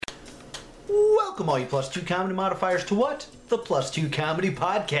Welcome, all you Plus 2 comedy modifiers, to what? The Plus 2 Comedy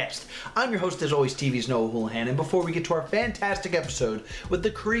Podcast. I'm your host, as always, TV's Noah Houlihan, and before we get to our fantastic episode with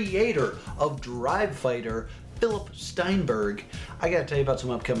the creator of Drive Fighter, Philip Steinberg, I gotta tell you about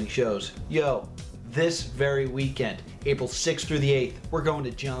some upcoming shows. Yo, this very weekend, April 6th through the 8th, we're going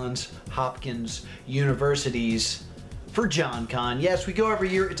to Johns Hopkins University's for John Con. Yes, we go every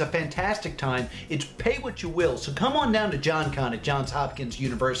year. It's a fantastic time. It's pay what you will. So come on down to John Con at Johns Hopkins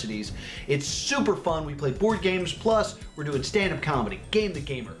University's. It's super fun. We play board games, plus we're doing stand-up comedy, Game the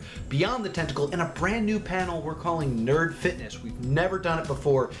Gamer, Beyond the Tentacle, and a brand new panel we're calling Nerd Fitness. We've never done it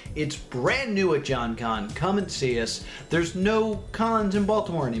before. It's brand new at John Con. Come and see us. There's no cons in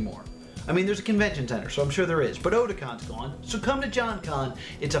Baltimore anymore. I mean, there's a convention center, so I'm sure there is, but Otacon's gone. So come to John Con.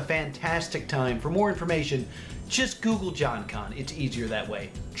 It's a fantastic time. For more information, just Google John Con. It's easier that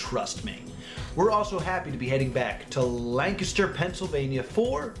way. Trust me. We're also happy to be heading back to Lancaster, Pennsylvania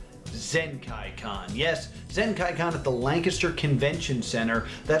for Zenkai Con. Yes, Zenkai Con at the Lancaster Convention Center.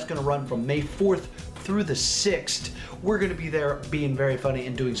 That's going to run from May 4th through the 6th. We're going to be there being very funny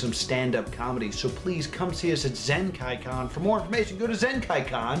and doing some stand-up comedy. So please come see us at Zenkai Con. For more information, go to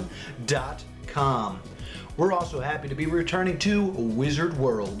zenkaicon.com. We're also happy to be returning to Wizard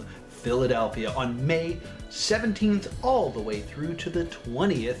World Philadelphia on May 17th all the way through to the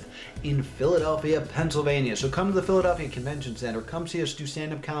 20th in Philadelphia, Pennsylvania. So come to the Philadelphia Convention Center, come see us do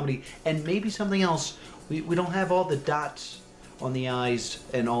stand-up comedy, and maybe something else. We don't have all the dots on the I's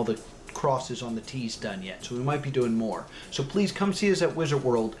and all the crosses on the T's done yet, so we might be doing more. So please come see us at Wizard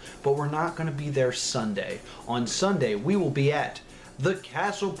World, but we're not going to be there Sunday. On Sunday, we will be at the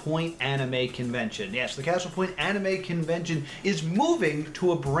Castle Point Anime Convention. Yes, the Castle Point Anime Convention is moving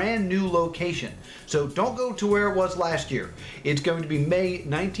to a brand new location. So don't go to where it was last year. It's going to be May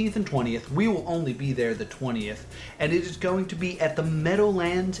 19th and 20th. We will only be there the 20th. And it is going to be at the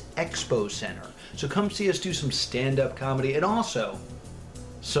Meadowlands Expo Center. So come see us do some stand-up comedy and also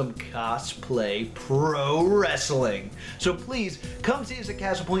some cosplay pro wrestling. So please come see us at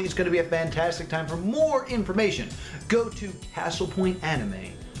Castle Point. It's going to be a fantastic time. For more information, go to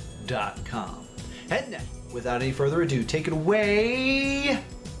castlepointanime.com. And now, without any further ado, take it away,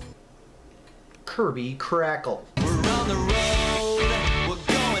 Kirby Crackle. We're on the road, we're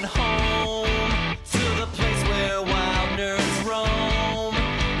going home to the place where wild nerds roam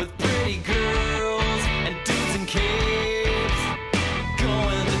with pretty girls and dudes in capes.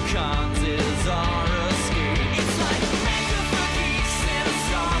 Going to cons is our escape. It's like Mecca for geeks in a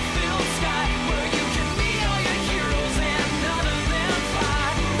star-filled sky where you can meet all your heroes and none of them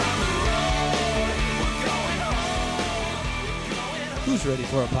fly. We're on the road, we're going home, we're going home. Who's ready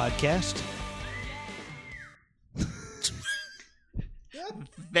for a podcast?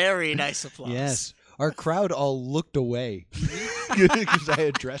 Very nice applause. Yes. Our crowd all looked away because I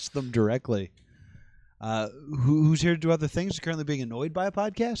addressed them directly. Who's here to do other things? Currently being annoyed by a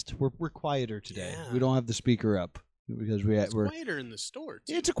podcast? We're quieter today. Yeah. We don't have the speaker up because we're quieter in the store,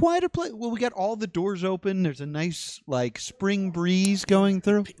 too. It's a quieter place. Well, we got all the doors open. There's a nice spring breeze going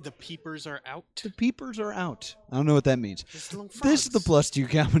through. The peepers are out. The peepers are out. I don't know what that means. There's little This is the frogs. Plus 2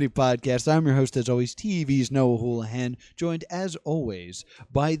 Comedy Podcast. I'm your host, as always, TV's Noah Houlihan, joined, as always,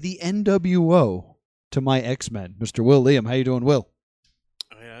 by the NWO to my X-Men, Mr. Will Liam. How you doing, Will?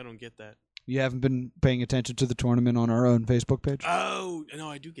 I don't get that. You haven't been paying attention to the tournament on our own Facebook page? Oh, no,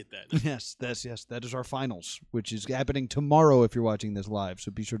 I do get that. Yes. That is our finals, which is happening tomorrow if you're watching this live, so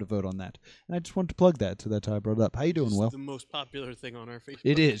be sure to vote on that. And I just wanted to plug that, so that's how I brought it up. How you doing, It's Will? the most popular thing on our Facebook.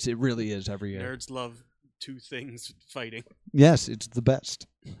 It is. It really is every year. Nerds love two things fighting. Yes, it's the best.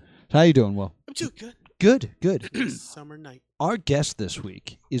 How you doing, Will? I'm too good. Good. Summer night. Our guest this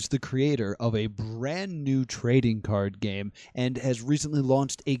week is the creator of a brand new trading card game and has recently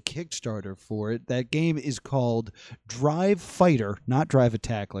launched a Kickstarter for it. That game is called Drive Fighter, not Drive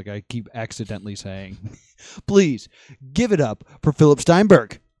Attack, like I keep accidentally saying. Please give it up for Philip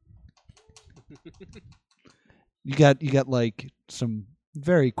Steinberg. You got like some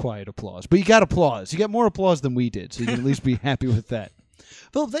very quiet applause, but you got applause. You got more applause than we did, so you can at least be happy with that.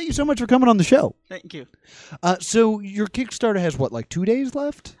 Philip, thank you so much for coming on the show. Thank you. So your Kickstarter has what, like 2 days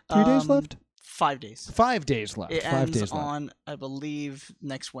left? 3 days left? 5 days. 5 days left. It 5 ends days left. on, I believe,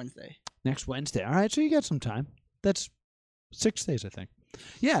 next Wednesday. Next Wednesday. All right, so you got some time. That's 6 days, I think.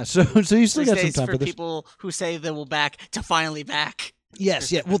 Yeah, so you still got some Days time for for this. people who say they will back to finally back.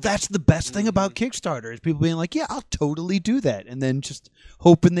 Yes, yeah. Well, that's the best thing about Kickstarter is people being like, yeah, I'll totally do that, and then just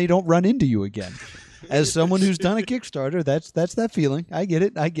hoping they don't run into you again. As someone who's done a Kickstarter, that's that feeling. I get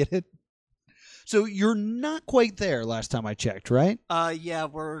it. So you're not quite there last time I checked, right? Yeah,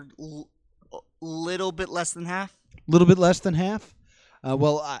 we're little bit less than half. A little bit less than half.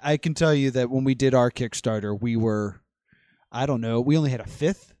 Well, I can tell you that when we did our Kickstarter, we were, I don't know, we only had a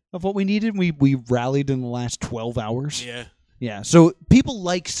fifth of what we needed. We rallied in the last 12 hours. Yeah. Yeah, so people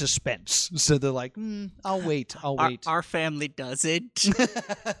like suspense. So they're like, I'll wait. Our family doesn't.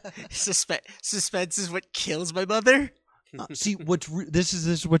 Suspense is what kills my mother. See, this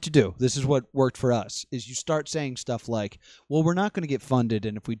is what you do. This is what worked for us, is you start saying stuff like, well, we're not going to get funded,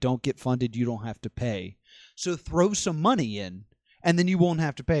 and if we don't get funded, you don't have to pay. So throw some money in, and then you won't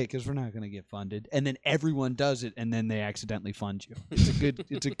have to pay because we're not going to get funded. And then everyone does it, and then they accidentally fund you. It's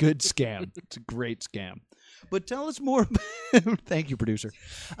a good scam. It's a great scam. But tell us more. Thank you, producer.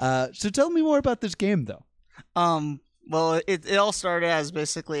 So tell me more about this game, though. Well, it all started as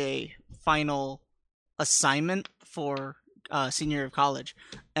basically a final assignment for senior year of college,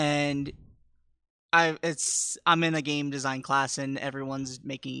 and I'm in a game design class, and everyone's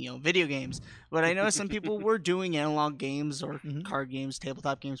making video games. But I noticed some people were doing analog games or card games,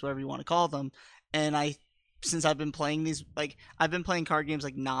 tabletop games, whatever you want to call them. And since I've been playing these, I've been playing card games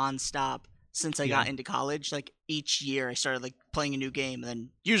nonstop since I got into college. Each year I started playing a new game, and then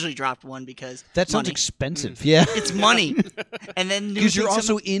usually dropped one because that sounds money. Expensive. Yeah, it's money. And then because you're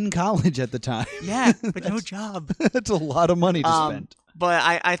also in college at the time. Yeah, but no job. That's a lot of money to spend. But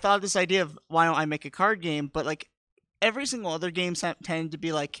I thought of this idea of why don't I make a card game? But every single other games tend to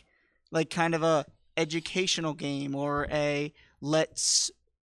be like kind of a educational game, or a let's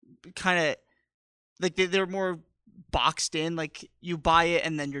kind of they're more boxed in. You buy it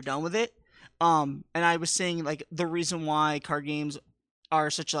and then you're done with it. And I was saying the reason why card games are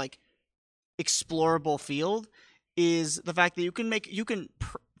such explorable field is the fact that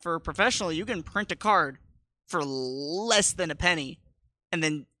for professionally you can print a card for less than a penny, and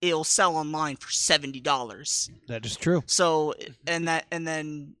then it'll sell online for $70. That is true. So and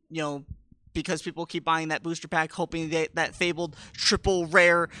then because people keep buying that booster pack, hoping that fabled triple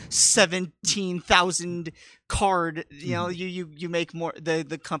rare 17,000 card, you make more.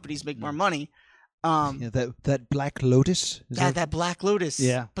 The companies make more money. That Black Lotus. That Black Lotus.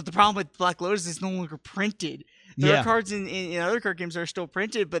 Yeah. But the problem with Black Lotus is no longer printed. There are cards in other card games that are still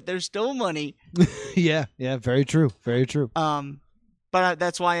printed, but there's still money. Yeah. Very true. Very true. But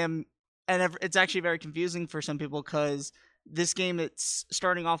that's why it's actually very confusing for some people, because this game, it's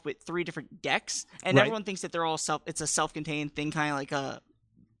starting off with 3 different decks, and everyone thinks that they're all it's a self-contained thing, kind of like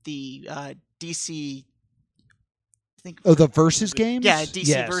the DC. I think. Oh, the Versus games. Yeah,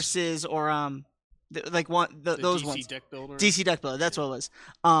 DC Versus, or those ones. DC Deck Builder. DC Deck Builder. That's what it was.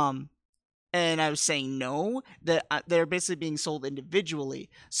 And I was saying no, that they're basically being sold individually.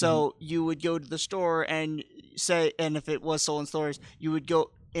 So you would go to the store and say, and if it was sold in stores, you would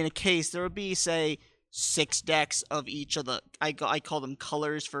go in a case. There would be, say, 6 decks of each of the. I call them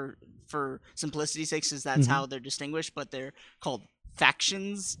colors for simplicity's sake, because that's how they're distinguished. But they're called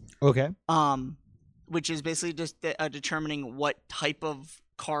factions. Okay. Which is basically just determining what type of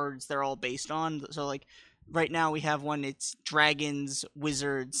cards they're all based on. So right now we have one, it's dragons,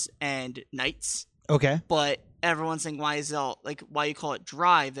 wizards, and knights. Okay. But everyone's saying, why is it all why you call it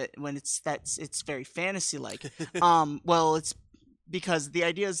drive, that when it's very fantasy like. Well, it's because the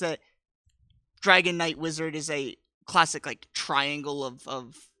idea is that dragon, knight, wizard is a classic triangle of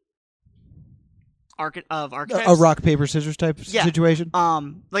archetypes. A rock, paper, scissors type situation.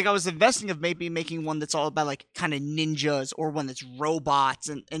 I was investing of maybe making one that's all about kind of ninjas, or one that's robots,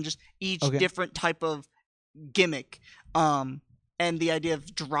 and just each different type of gimmick. And the idea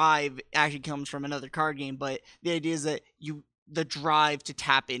of drive actually comes from another card game, but the idea is that the drive to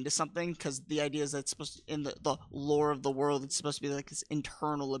tap into something, because the idea is that it's supposed to, in the lore of the world, it's supposed to be this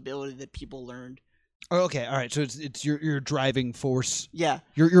internal ability that people learned. Oh, okay, all right. So it's your driving force. Yeah.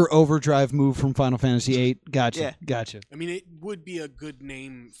 Your overdrive move from Final Fantasy VIII. Gotcha. Yeah. Gotcha. I mean, it would be a good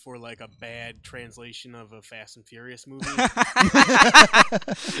name for a bad translation of a Fast and Furious movie.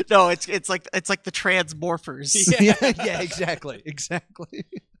 No, it's like the Transmorphers. Yeah, exactly.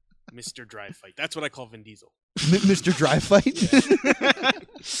 Mr. Dry Fight. That's what I call Vin Diesel. Mr. Dry Fight?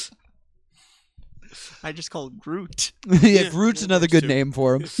 I just call it Groot. Yeah, Groot's another good name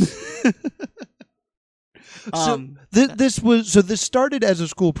for him. So this started as a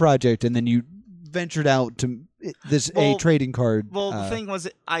school project, and then you ventured out to a trading card. Well, the thing was,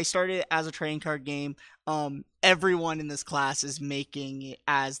 I started as a trading card game. Everyone in this class is making it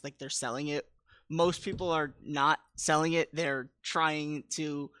as they're selling it. Most people are not selling it; they're trying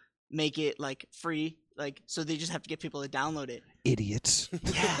to make it free. So they just have to get people to download it. Idiots.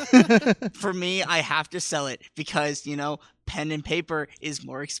 Yeah. For me, I have to sell it because, pen and paper is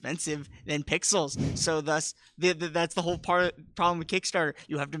more expensive than pixels. So thus, that's the whole problem with Kickstarter.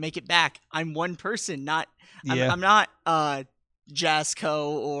 You have to make it back. I'm one person, I'm not Jasco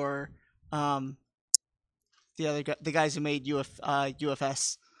or the guys who made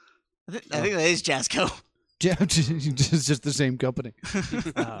UFS. I think that is Jasco. It's just the same company.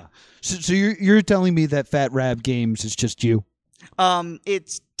 So you're telling me that Fat Rab Games is just you?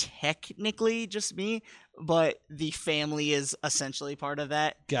 It's technically just me, but the family is essentially part of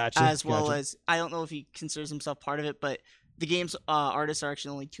that. Gotcha. As well as, I don't know if he considers himself part of it, but the game's artists are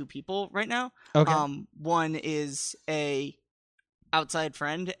actually only 2 people right now. Okay. One is a outside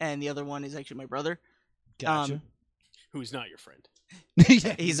friend, and the other one is actually my brother. Gotcha. Who's not your friend?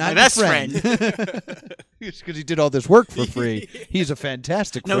 Yeah, He's not my best your friend. Because he did all this work for free. He's a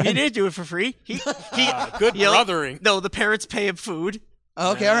fantastic No, friend. he didn't do it for free. He Good you know, brothering. No, the parents pay him food.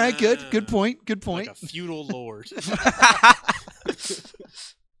 Okay, all right, good. Good point. Good point. Like a feudal lord.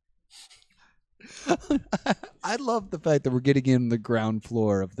 I love the fact that we're getting in the ground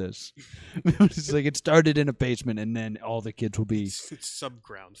floor of this. It's like it started in a basement, and then all the kids will be. It's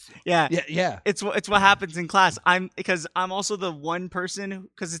subground. Yeah. Yeah. It's what happens in class. Because I'm also the one person,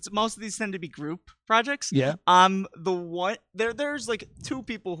 because it's most of these tend to be group projects. Yeah. I'm the one there's like 2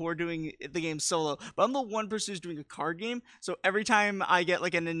 people who are doing the game solo, but I'm the one person who's doing a card game. So every time I get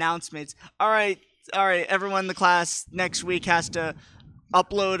like an announcement, all right, everyone in the class next week has to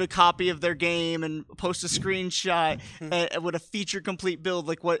upload a copy of their game and post a screenshot with a feature complete build,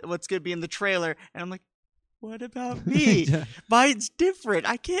 like what's going to be in the trailer. And I'm like, what about me? Mine's different.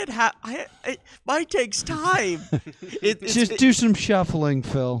 I can't have. Mine takes time. Just do some shuffling,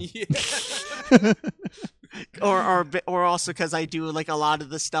 Phil. Or also because I do like a lot of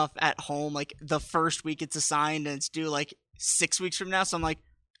the stuff at home. Like the first week it's assigned and it's due like 6 weeks from now. So I'm like,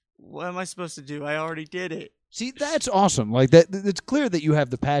 what am I supposed to do? I already did it. See, that's awesome. Like that, it's clear that you have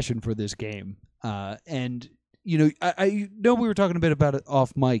the passion for this game. And you know, I know we were talking a bit about it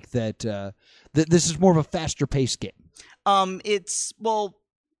off mic that that this is more of a faster paced game. It's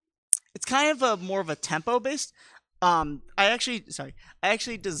kind of a more of a tempo based. I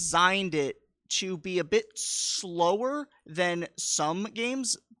actually designed it to be a bit slower than some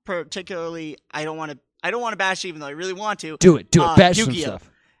games. Particularly, I don't want to bash, even though I really want to. Do it. Bash some Yu-Gi-Oh! stuff.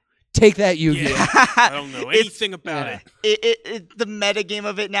 Take that, Yu-Gi-Oh! Yeah. I don't know anything about it. The meta game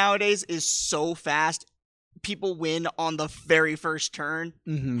of it nowadays is so fast. People win on the very first turn.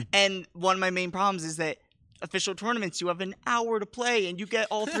 Mm-hmm. And one of my main problems is that official tournaments, you have an hour to play and you get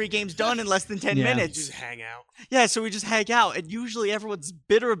all 3 games done in less than 10 Yeah. minutes. Just hang out. Yeah, so we just hang out, and usually everyone's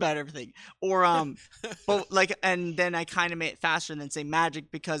bitter about everything. Or but like, and then I kind of made it faster than say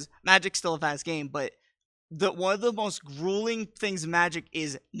Magic, because Magic's still a fast game, but one of the most grueling things in Magic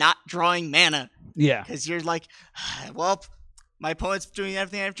is not drawing mana. Yeah. Because you're like, well, my opponent's doing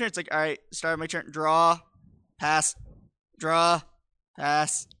everything I have turn. It's like, all right, start my turn, draw, pass, draw,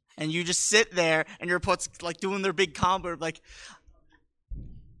 pass. And you just sit there, and your opponent's like doing their big combo of like.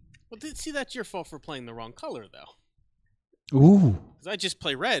 Well, see, that's your fault for playing the wrong color, though. Ooh. Because I just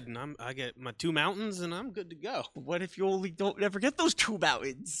play red, and I get my 2 mountains, and I'm good to go. What if you only don't ever get those 2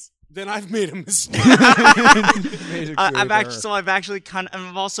 mountains? Then I've made a mistake.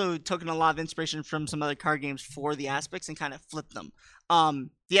 I've also taken a lot of inspiration from some other card games for the aspects and kind of flipped them.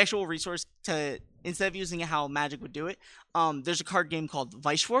 The actual resource to, instead of using how Magic would do it, there's a card game called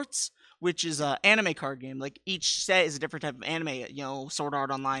Weisschwartz, which is an anime card game. Like each set is a different type of anime. You know, Sword Art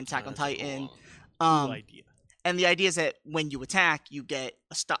Online, Attack on Titan. Cool idea. And the idea is that when you attack, you get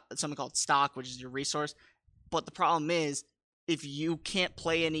something called stock, which is your resource. But the problem is, if you can't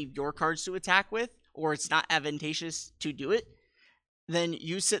play any of your cards to attack with, or it's not advantageous to do it, then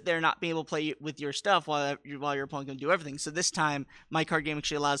you sit there not being able to play with your stuff while your opponent can do everything. So this time, my card game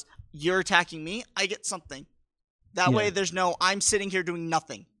actually allows, you're attacking me, I get something. That way, there's no, I'm sitting here doing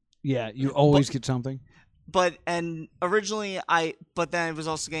nothing. Yeah, you always get something. But then I was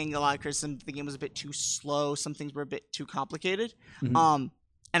also getting a lot of criticism. The game was a bit too slow. Some things were a bit too complicated. Mm-hmm.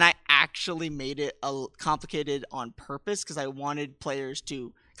 And I actually made it complicated on purpose because I wanted players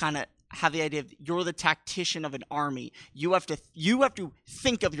to kind of have the idea of you're the tactician of an army. You have to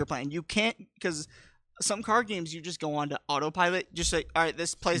think of your plan. You can't, because some card games you just go on to autopilot. Just say, all right,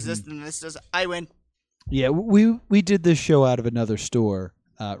 this plays this, and this does. I win. Yeah, we did this show out of another store,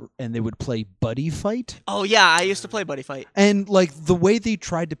 and they would play Buddy Fight. Oh yeah, I used to play Buddy Fight. And like the way they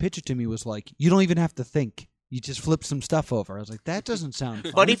tried to pitch it to me was like, you don't even have to think. You just flip some stuff over. I was like, that doesn't sound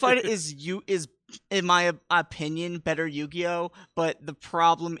fun. Buddy Fight is in my opinion better Yu-Gi-Oh, but the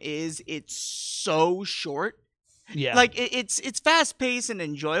problem is it's so short. Yeah. Like it's fast paced and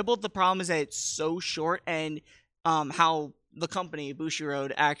enjoyable. The problem is that it's so short, and how the company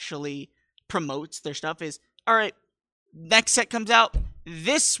Bushiroad actually promotes their stuff is, all right, next set comes out,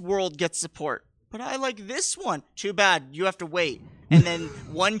 this world gets support. but I like this one. Too bad, you have to wait. And then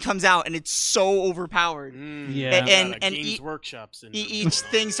one comes out and it's so overpowered. Yeah. And Games Workshop syndrome. each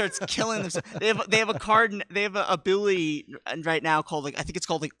thing starts killing themselves. They have a card. They have an ability right now called I think it's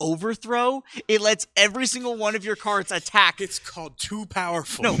called Overthrow. It lets every single one of your cards attack. It's called Too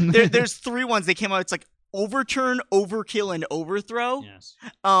Powerful. No, there's 3 ones. They came out. It's like Overturn, Overkill, and Overthrow. Yes.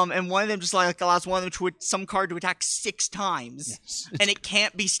 And one of them just like allows one of them some card to attack 6 times, and it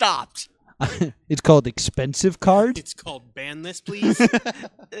can't be stopped. It's called expensive card. It's called Ban This, Please.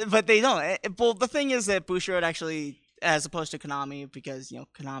 But they don't. Well, the thing is that Bushiroad actually, as opposed to Konami, because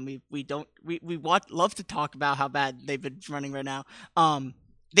Konami, we love to talk about how bad they've been running right now.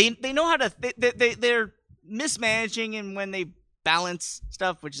 They know how to. They're mismanaging, and when they balance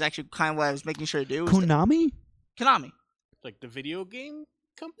stuff, which is actually kind of what I was making sure to do. Konami? Konami. Like the video game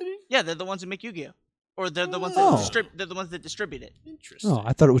company? Yeah, they're the ones who make Yu-Gi-Oh. Or they're the ones Oh. they're the ones that distribute it. Interesting. Oh,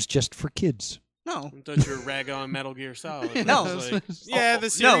 I thought it was just for kids. No. I thought you were rag on Metal Gear Solid. No. I was like, yeah, the no.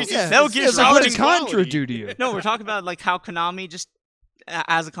 series Yeah. is Metal Gear is Solid what is did quality. Contra do to you? No, we're talking about like how Konami just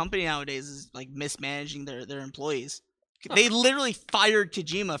as a company nowadays is like mismanaging their employees. They literally fired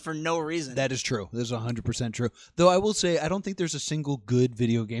Kojima for no reason. That is true. That is 100% true. Though I will say, I don't think there's a single good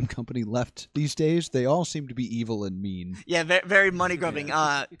video game company left these days. They all seem to be evil and mean. Yeah, very, very money grubbing.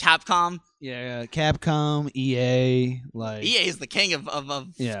 Capcom. Yeah, Capcom, EA, like EA is the king of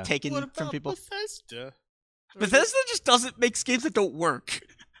Yeah. taking What from about people. Bethesda? Bethesda just doesn't make games that don't work.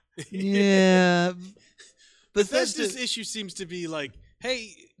 yeah. Bethesda's issue seems to be like,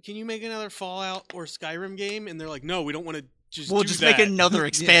 hey, can you make another Fallout or Skyrim game? And they're like, no, we don't want to We'll do just that. make another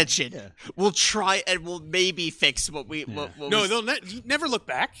expansion. yeah. We'll try and we'll maybe fix what we. What No, we they'll never look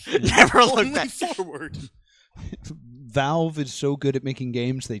back. never look Only back. forward. Valve is so good at making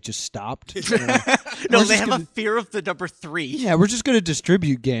games, they just stopped. No, We're they just have gonna- a fear of the number 3. Yeah, we're just going to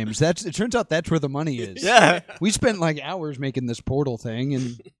distribute games. It turns out that's where the money is. Yeah. We spent like hours making this Portal thing,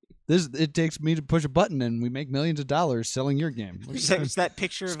 and it takes me to push a button, and we make millions of dollars selling your game. There's that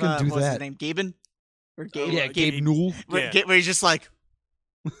picture Just of gonna do what was his that. name, Gaben, or Gabe? Yeah, Gabe- Gabe Newell. Yeah. Where he's just like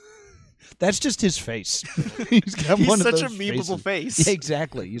That's just his face. He's got he's one such of a those memeable faces. face. Yeah,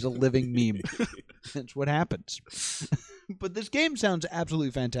 exactly. He's a living meme. That's what happens. But this game sounds absolutely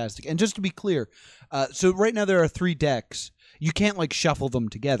fantastic. And just to be clear, so right now there are 3 decks. You can't like shuffle them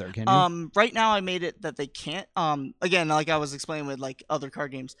together, can you? Right now I made it that they can't. Again, like I was explaining with like other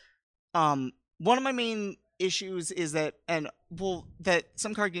card games. One of my main issues is that that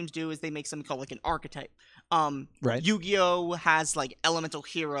some card games do is they make something called like an archetype. Right. Yu-Gi-Oh has like Elemental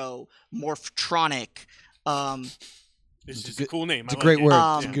Hero, Morphtronic. This is a cool name. It's a I like great it. word.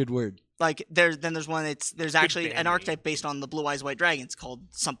 It's a Um, good word. Like there's one there's actually band an name. archetype based on the Blue Eyes White Dragons called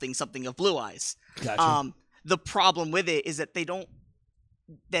something of Blue Eyes. Gotcha. The problem with it is that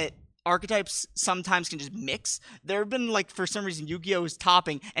that archetypes sometimes can just mix. There have been like for some reason Yu-Gi-Oh is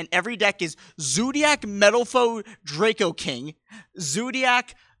topping, and every deck is Zodiac Metalfoe Draco King,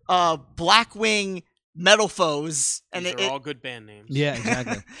 Zodiac Blackwing Metalfoes, and These are all good band names. Yeah,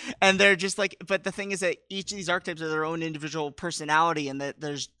 exactly. and they're just like. But the thing is that each of these archetypes have their own individual personality, and that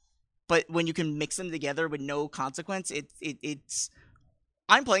but when you can mix them together with no consequence, it's.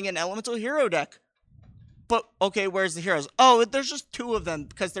 I'm playing an Elemental Hero deck. But, okay, where's the heroes? Oh, there's just 2 of them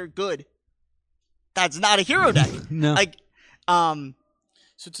because they're good. That's not a hero deck. No. Like, So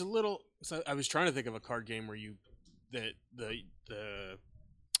it's a little. So I was trying to think of a card game where they're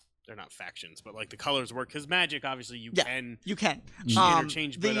not factions, but like the colors work because Magic obviously you Yeah. can you can.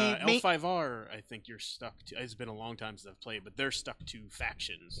 interchange. But the main- L5R, I think you're stuck to. It's been a long time since I've played, but they're stuck to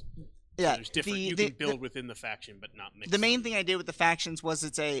factions. Yeah, There's different. You can build within the faction, but not mix. The main them. thing I did with the factions was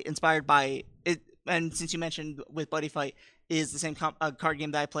inspired by it, and since you mentioned with Buddy Fight is the same card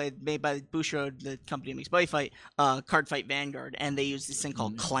game that I played, made by Bushiroad, the company that makes Buddy Fight, Card Fight Vanguard, and they use this thing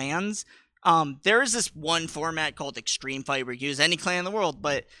called clans. There is this one format called Extreme Fight where you use any clan in the world,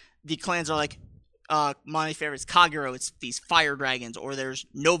 but the clans are like my favorite is Kagero. It's these fire dragons, or there's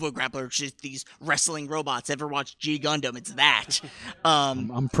Nova Grappler, which is these wrestling robots. Ever watch G Gundam? It's that.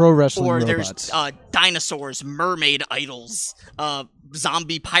 I'm pro wrestling Or robots. there's dinosaurs, mermaid idols,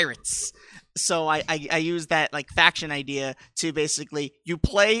 zombie pirates. So I use that like faction idea to basically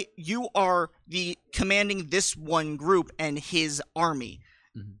you are the commanding this one group and his army.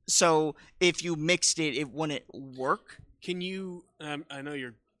 Mm-hmm. So if you mixed it wouldn't work. Can you? I know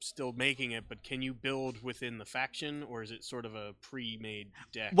you're still making it, but can you build within the faction, or is it sort of a pre-made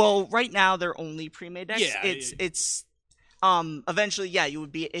deck? Well, right now they're only pre-made decks. Yeah, It's eventually, yeah, you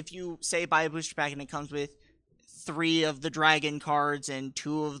would be if you say buy a booster pack and it comes with 3 of the dragon cards and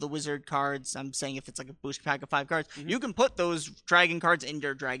 2 of the wizard cards. I'm saying if it's like a booster pack of 5 cards, you can put those dragon cards in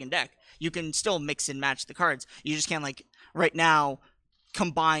your dragon deck. You can still mix and match the cards. You just can't, like, right now,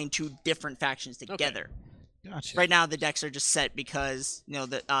 combine 2 different factions together. Gotcha. Right now, the decks are just set because, you know,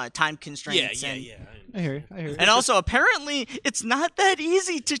 the time constraints. Yeah. I hear you. And also, apparently, it's not that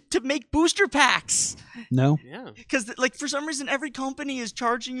easy to make booster packs. No? Yeah. Because, like, for some reason, every company is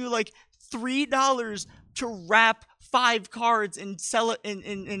charging you, like, $3 to wrap 5 cards in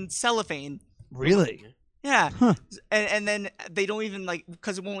cellophane. Really? Yeah. Huh. And then they don't even, like,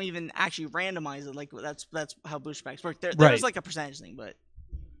 because it won't even actually randomize it. Like, that's how booster packs work. There's, Right. like, a percentage thing, but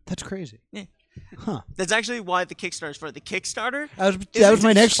That's crazy. Yeah. Huh. that's actually why the Kickstarter is for. The Kickstarter, That was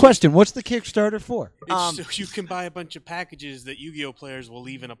my next question. What's the Kickstarter for? It's so you can buy a bunch of packages that Yu-Gi-Oh players will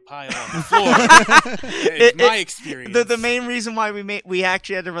leave in a pile on the floor. It's my experience. the main reason why we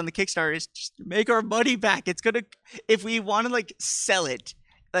actually had to run the Kickstarter is just to make our money back. It's gonna, if we want to, like, sell it,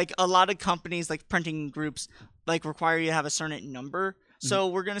 like, a lot of companies, like printing groups, like, require you to have a certain number. So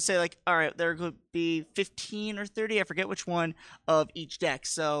we're gonna say, like, all right, there could be 15 or 30, I forget which one, of each deck.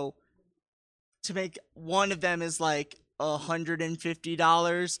 So to make one of them is like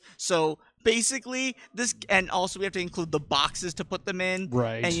 $150. So basically this, and also we have to include the boxes to put them in,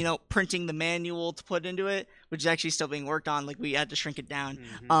 Right. and, you know, printing the manual to put into it, which is actually still being worked on. Like, we had to shrink it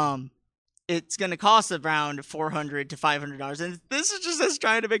down. It's gonna cost around $400 to $500, and this is just us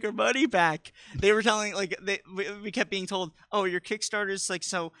trying to make our money back. They were telling, like, we kept being told, oh, your Kickstarter's like,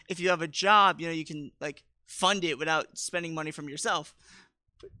 so if you have a job, you know, you can, like, fund it without spending money from yourself.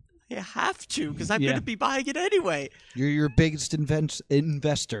 You have to, because I'm Yeah. going to be buying it anyway. You're your biggest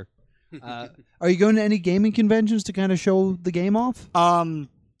investor. Are you going to any gaming conventions to kind of show the game off?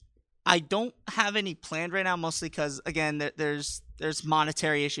 I don't have any planned right now, mostly because, again, there's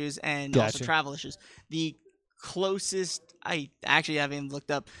monetary issues and also Gotcha. travel issues. The closest I actually haven't even looked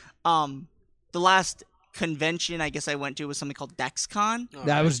up. The last convention I guess I went to was something called DexCon.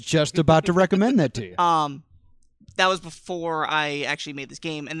 I was just about to recommend that to you. That was before I actually made this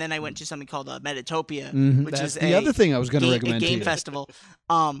game, and then I went to something called Metatopia, which That's is the other thing I was going to a recommend to game you. festival,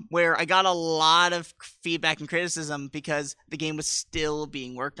 where I got a lot of feedback and criticism because the game was still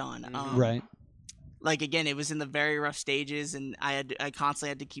being worked on. Right. Like, again, it was in the very rough stages, and I constantly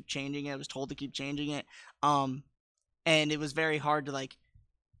had to keep changing it. I was told to keep changing it, and it was very hard to, like,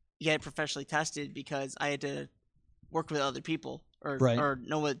 get it professionally tested because I had to work with other people. Right. Or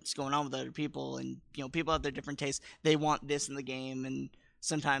know what's going on with other people, and, you know, people have their different tastes. They want this in the game, and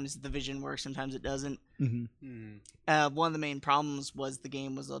sometimes the vision works, sometimes it doesn't. Mm-hmm. One of the main problems was the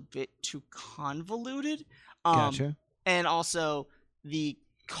game was a bit too convoluted. Gotcha. And also the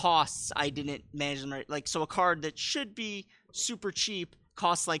costs, I didn't manage them right. Like, so a card that should be super cheap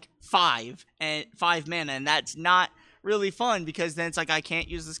costs like 5 mana, and that's not really fun because then it's like, I can't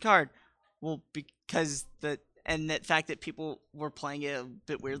use this card. Well, because the fact that people were playing it a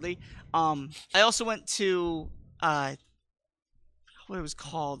bit weirdly. I also went to what it was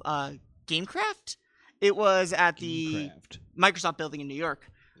called, Gamecraft. It was at the Gamecraft. Microsoft building in New York.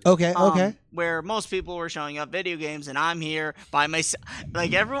 Okay. Okay. Where most people were showing up video games, and I'm here by myself.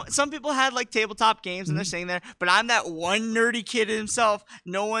 Like, everyone, some people had, like, tabletop games, and they're sitting there, but I'm that one nerdy kid himself.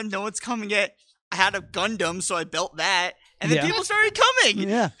 No one's coming yet. I had a Gundam, so I built that, and then Yeah. people started coming.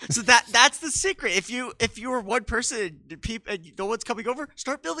 Yeah. So that's the secret. If you were one person, no one's coming over,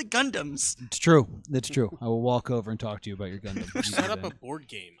 start building Gundams. It's true. It's true. I will walk over and talk to you about your Gundam. You Set do up a that. board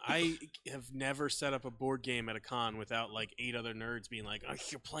game. I have never set up a board game at a con without, like, 8 other nerds being like, "Oh,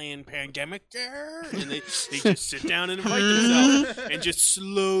 you're playing Pandemic there?" And they just sit down and invite themselves and just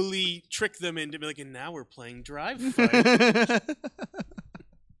slowly trick them into be like, and now we're playing Drive Fight.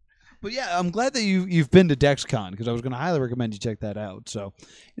 But yeah, I'm glad that you've been to DexCon because I was going to highly recommend you check that out. So,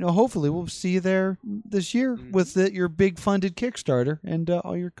 you know, hopefully we'll see you there this year with your big funded Kickstarter and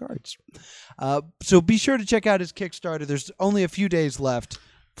all your cards. So be sure to check out his Kickstarter. There's only a few days left.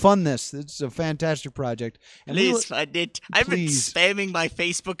 Fund this. It's a fantastic project. And Please fund it. I've been Please. spamming my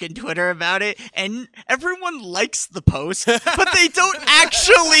Facebook and Twitter about it, and everyone likes the post, but they don't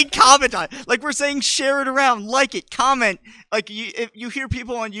actually comment on it. Like, we're saying, share it around, like it, comment. Like, if you hear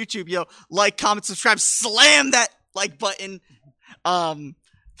people on YouTube, you know, like, comment, subscribe, slam that like button. But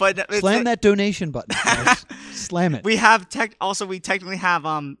slam that donation button. Guys. Slam it. We have we technically have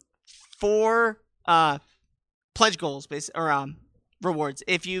 4 pledge goals, rewards.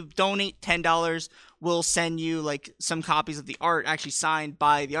 If you donate $10, we'll send you like some copies of the art actually signed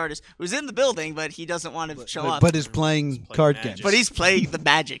by the artist who's in the building, but he doesn't want to show up. But is playing card Magic. games. But he's playing the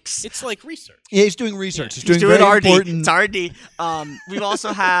magics. It's like research. Yeah, he's doing research. He's He's doing very RD. important. It's RD. We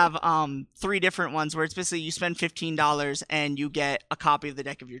also have 3 different ones where it's basically you spend $15 and you get a copy of the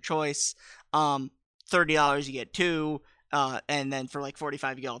deck of your choice. $30 you get 2. And then for like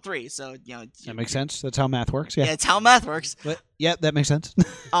 $45 you get all 3. So That makes sense. That's how math works. Yeah. yeah, it's how math works. But, yeah, that makes sense.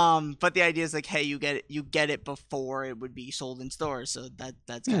 But the idea is like, hey, you get it before it would be sold in stores, so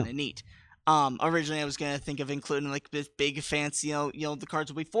that's kind of neat. Originally I was gonna think of including like this big fancy, the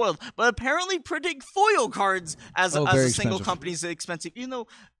cards will be foiled, but apparently printing foil cards as a very single expensive. company is expensive. Even though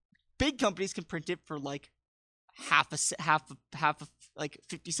big companies can print it for like half like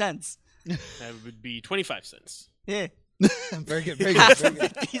 50 cents. That would be 25 cents. Yeah. Very good. Very Half good.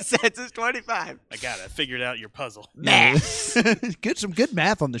 of 50 cents is 25. I got it. I figured out your puzzle. Math. Get some good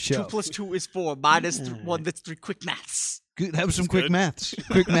math on the 2 show. plus 2 is 4. Minus 1, that's 3. Quick maths. Good. Have some quick good. maths.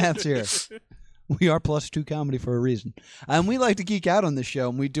 Quick maths here. We are +2 comedy for a reason. And we like to geek out on this show,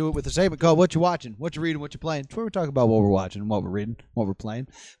 and we do it with a segment called What You Watching, What You Reading, What You Playing. It's where we talk about what we're watching, what we're reading, what we're playing.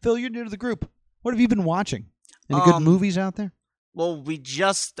 Phil, you're new to the group. What have you been watching? Any good movies out there? Well, we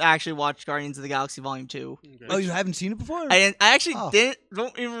just actually watched Guardians of the Galaxy Volume 2. Okay. Oh, you haven't seen it before? I actually Oh.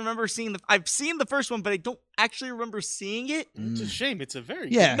 don't even remember seeing I've seen the first one, but I don't actually remember seeing it. It's a shame. It's a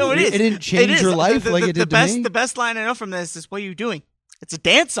very Yeah. good No, it movie. is. It didn't change your life like it did to me? The best line I know from this is, "What are you doing? It's a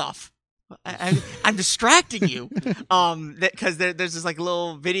dance-off. I'm distracting you." Because there's this like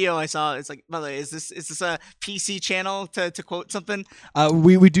little video I saw. It's like, by the way, is this a PC channel to quote something?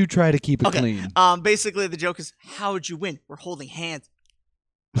 We do try to keep it Okay. clean. Basically the joke is, how would you win? We're holding hands.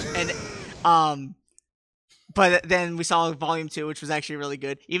 And but then we saw Volume 2, which was actually really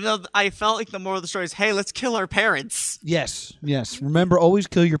good. Even though I felt like the moral of the story is, hey, let's kill our parents. Yes. Remember, always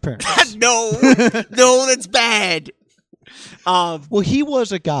kill your parents. No, that's bad. Well, he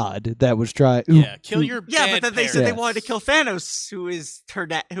was a god that was trying. Yeah, kill your Yeah, bad but then they parent. said they Yes. wanted to kill Thanos, who is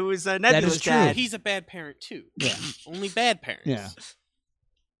Nebula's true. dad. He's a bad parent too. Yeah. Only bad parents. Yeah.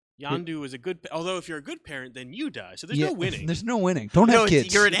 Yondu is a good. Although if you're a good parent, then you die. So there's Yeah, no winning. There's no winning. Don't No, have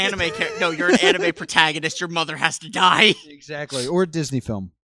kids. you're an anime you're an anime protagonist. Your mother has to die. Exactly. Or a Disney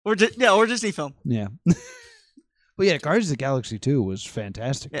film. Or Disney film. Yeah. But yeah, Guardians of the Galaxy 2 was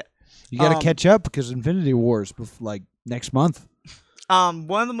fantastic. Yeah. You got to catch up because Infinity War's like next month. One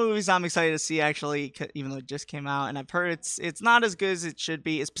of the movies I'm excited to see, actually, even though it just came out, and I've heard it's not as good as it should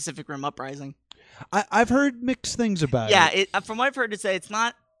be, is Pacific Rim Uprising. I've heard mixed things about Yeah, it. from what I've heard, it's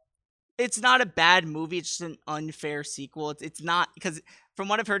not a bad movie. It's just an unfair sequel. It's not, because from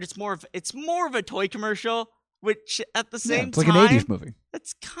what I've heard, it's more of a toy commercial, which at the same it's like time, an 80s movie.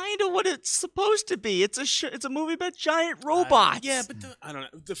 that's kind of what it's supposed to be. It's a movie about giant robots. Yeah, but I don't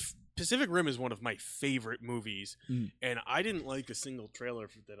know. Pacific Rim is one of my favorite movies, Mm. and I didn't like a single trailer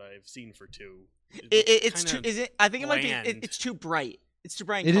that I've seen for 2. It's kinda too. Is it? I think it might be. bland. It's too bright. It's too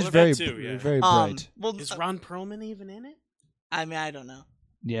bright. It is colorful. very, too, yeah. very bright. Well, Is Ron Perlman even in it? I mean, I don't know.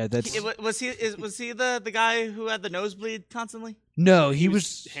 Yeah, that's Was he the guy who had the nosebleed constantly? no. He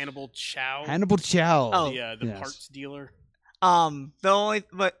was Hannibal Chow, Hannibal Chow. Oh. the Yes. parts dealer. The only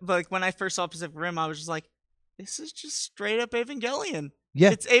but like when I first saw Pacific Rim, I was just like, this is just straight up Evangelion.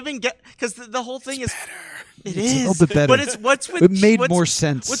 Yeah. It's because the whole thing is it It's a is little bit better. but it's what's with It made what's- more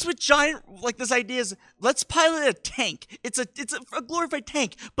sense. What's with giant like this idea is let's pilot a tank. It's a glorified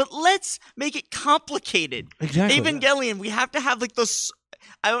tank, but let's make it complicated. Exactly. Evangelion, we have to have like this.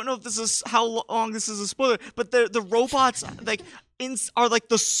 I don't know if this is how long this is a spoiler, but the robots like are like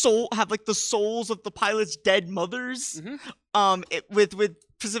the soul have like the souls of the pilot's dead mothers. With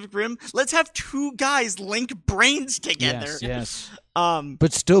Pacific Rim, let's have 2 guys link brains together. Yes. Um,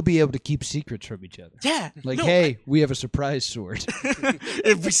 But still be able to keep secrets from each other. yeah. Like, No, hey, we have a surprise sword.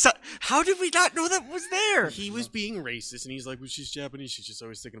 how did we not know that was there? He was being racist, and he's like, well, she's Japanese. She's just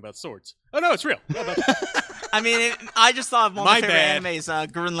always thinking about swords. Oh, no, it's real. I mean, I just thought of one of my My favorite bad.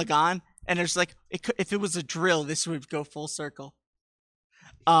 animes, Gurren Lagann, and it's like, if it was a drill, this would go full circle.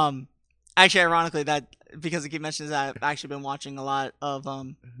 Actually, ironically, that because I keep mentioning that, I've actually been watching a lot of,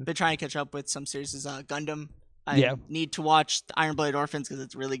 been trying to catch up with some series, Gundam. I Yeah. need to watch the Iron Blade Orphans because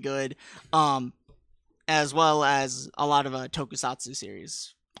it's really good, as well as a lot of Tokusatsu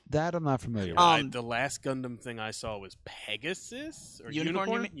series. That I'm not familiar with. The last Gundam thing I saw was Pegasus or Unicorn,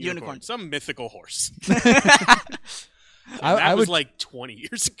 you mean? Unicorn. Some mythical horse. I that was would like 20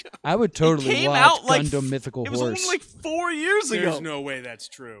 years ago. I would totally came watch out, like, Gundam Mythical It was Horse. only like 4 years ago. There's no way that's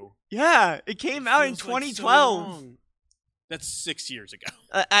true. Yeah, it came out in Feels like so 2012. long. That's 6 years ago.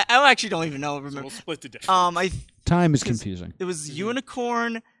 I actually don't even know. So Remember? we'll split the difference. Time is confusing. It was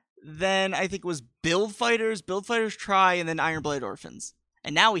Unicorn, then I think it was Build Fighters Try, and then Iron Blade Orphans.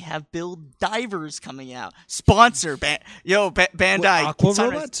 And now we have Build Divers coming out. Sponsor, Bandai. Aqua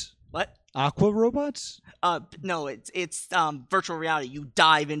Sunrise- robots? What? Aqua robots? No, it's virtual reality. You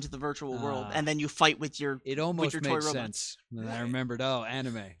dive into the virtual world, and then you fight with your It almost with your makes toy robots. sense. And I remembered,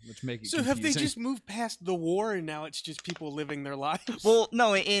 anime. Let's make it So have they confusing. just moved past the war and now it's just people living their lives? Well,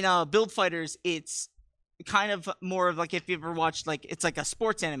 no, in Build Fighters, it's kind of more of like if you ever watched it's like a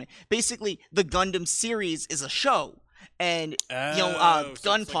sports anime. Basically, the Gundam series is a show, and so Gunpla, it's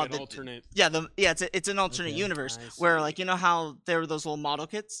like an alternate. it's an alternate universe I where see. like how there are those little model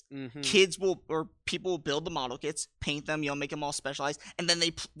kits. Mhm. Kids will or people will build the model kits, paint them, make them all specialized, and then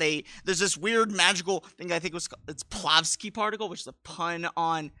they there's this weird magical thing I think it's Plavsky particle, which is a pun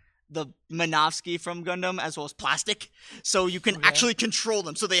on the Minovsky from Gundam, as well as plastic, so you can actually control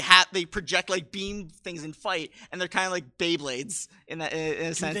them. So they project like beam things and fight, and they're kind of like Beyblades in a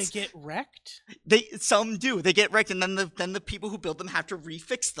Do sense. they get wrecked? Some do. They get wrecked, and then the people who build them have to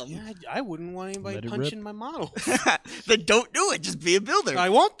refix them. Yeah, I wouldn't want anybody Let it punching rip. my model. Then don't do it. Just be a builder. I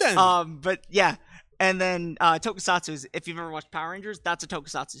won't then. But yeah. And then Tokusatsu is, if you've ever watched Power Rangers, that's a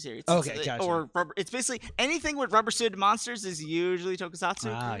Tokusatsu series. Okay, gotcha. Or rubber. It's basically anything with rubber-suited monsters is usually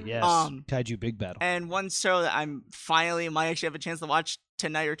Tokusatsu. Ah, yes. Kaiju Big Battle. And one show that I'm finally might actually have a chance to watch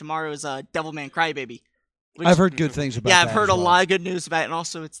tonight or tomorrow is Devilman Crybaby. Which, I've heard good things about yeah, that. I've heard as a well. lot of good news about it, and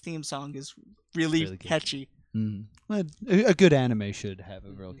also its theme song is really Really good. catchy. Well, a good anime should have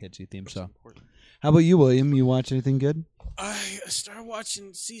a real catchy theme That's song. important. How about you, William? You watch anything good? I started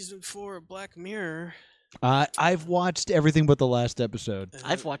watching season 4 of Black Mirror. I've watched everything but the last episode. and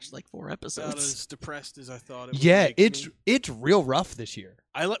I've watched like 4 about episodes. as depressed as I thought it would Yeah, make it's me. it's real rough this year.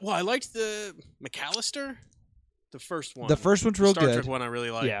 I liked the McAllister, the first one. The first one's The real Star good. Trek one I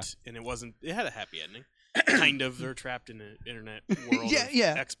really liked, Yeah. and it had a happy ending. Kind of. They're trapped in an internet world Yeah, of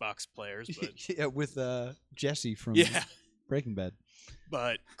yeah. Xbox players, but Yeah, with Jesse from yeah. Breaking Bad.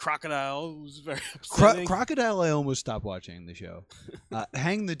 But Crocodile was very upsetting. Crocodile, I almost stopped watching the show.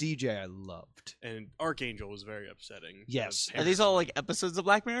 Hang the DJ, I loved. And Archangel was very upsetting. Yes. Are these all like episodes of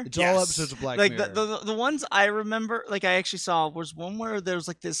Black Mirror? It's Yes. all episodes of Black Like Mirror. the ones I remember, like I actually saw was one where there was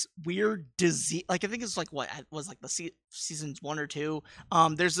like this weird disease. Like I think it's like what was like the seasons 1 or 2.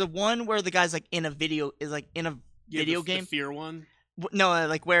 There's the one where the guy's like in a video video the game. Fear one. No,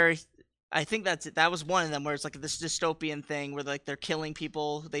 like where I think that's it. That was one of them where it's like this dystopian thing where like they're killing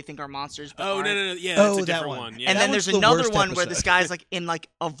people who they think are monsters. But Oh aren't. no, yeah, Oh, that's a that different one. one. Yeah. And That then was there's the another worst one where this episode. guy's like in like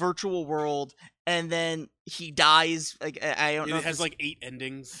a virtual world, and then he dies. Like I don't know. it if has it's- like 8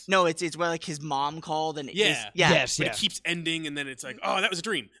 endings. no, it's where like his mom called and Yeah. Yes, But yeah. it keeps ending, and then it's like, oh, that was a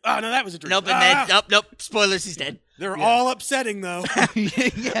dream. Oh no, that was a dream. Nope, and Ah! then nope. Spoilers, he's dead. They're all upsetting though.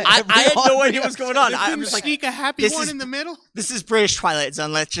 Yeah, I had no every idea what's going on. They I'm couldn't just like, sneak a happy this one is- in the middle. this is British Twilight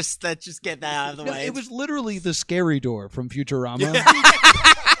Zone. Let's just get that out of the No, way. it was literally the scary door from Futurama.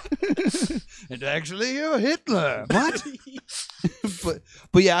 And actually, you're Hitler. What?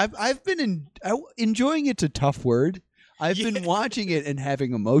 but yeah, I've been enjoying. It's a tough word. I've been watching it and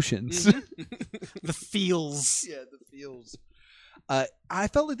having emotions. the feels. Yeah, the feels. I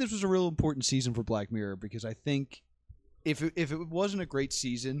felt like this was a real important season for Black Mirror because I think if it wasn't a great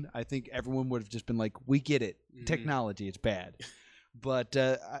season, I think everyone would have just been like, "We get it, technology, it's bad." But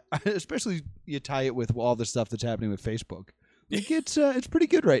especially you tie it with all the stuff that's happening with Facebook. Like it's pretty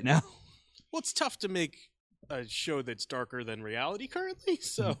good right now. Well, it's tough to make a show that's darker than reality currently.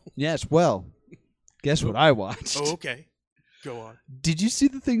 So, Yes. Well, guess what I watched? oh, okay, go on. Did you see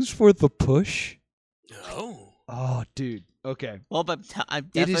the things for The Push? No. Oh, dude. Okay. Well, but I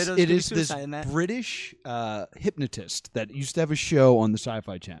It definitely is. don't It do is this suicide in that. British hypnotist that used to have a show on the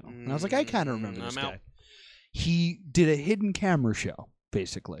Sci-Fi Channel, and I was like, I kind of remember this I'm guy. out. He did a hidden camera show,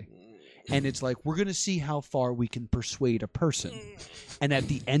 basically, and it's like we're gonna see how far we can persuade a person, and at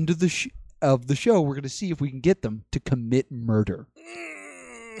the end of the show, we're gonna see if we can get them to commit murder.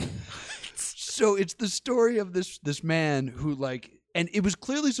 So it's the story of this man who like. And it was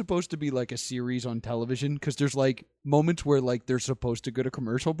clearly supposed to be like a series on television because there's like moments where like they're supposed to go to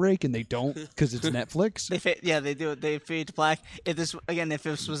commercial break and they don't because it's Netflix. They do it. They fade to black. If this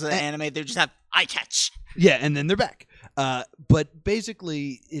was an anime, they just have eye catch. Yeah, and then they're back. But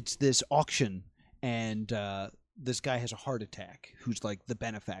basically, it's this auction, and this guy has a heart attack who's like the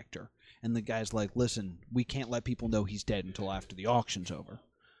benefactor. And the guy's like, listen, we can't let people know he's dead until after the auction's over.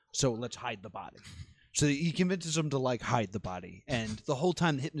 So let's hide the body. So he convinces him to like hide the body, and the whole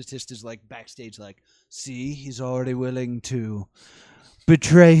time the hypnotist is like backstage, like, see, he's already willing to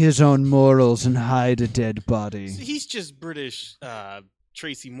betray his own morals and hide a dead body. He's just British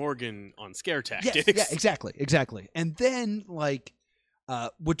Tracy Morgan on scare Yes, tactics. yeah, exactly. And then like,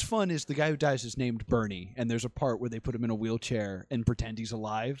 what's fun is the guy who dies is named Bernie, and there's a part where they put him in a wheelchair and pretend he's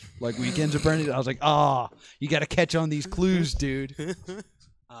alive, like Weekends at Bernie's. I was like, you got to catch on these clues, dude.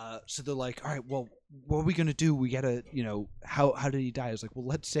 So they're like, all right, well, what are we going to do? We got to, how did he die? I was like, well,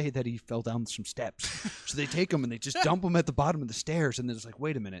 let's say that he fell down some steps. So they take him and they just dump him at the bottom of the stairs. And then it's like,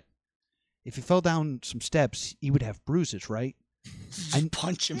 wait a minute. If he fell down some steps, he would have bruises, right?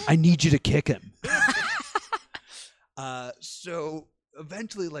 Punch him. I need you to kick him. So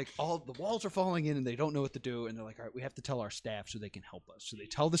eventually, like, all the walls are falling in and they don't know what to do. And they're like, all right, we have to tell our staff so they can help us. So they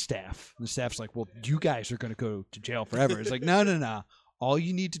tell the staff. And the staff's like, well, you guys are going to go to jail forever. It's like, no. All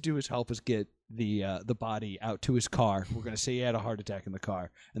you need to do is help us get the body out to his car. We're going to say he had a heart attack in the car.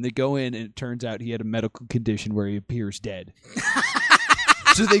 And they go in, and it turns out he had a medical condition where he appears dead.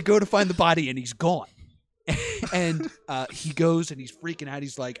 So they go to find the body, and he's gone. And he goes, and he's freaking out.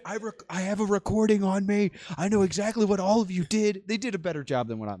 He's like, I have a recording on me. I know exactly what all of you did. They did a better job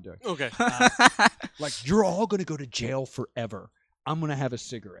than what I'm doing. Okay. Like, you're all going to go to jail forever. I'm going to have a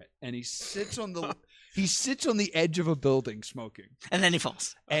cigarette. And he sits on the... He sits on the edge of a building smoking. And then he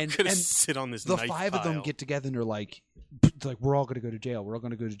falls. And Sit on this the knife 5 of them pile. get together and they're like, we're all going to go to jail. We're all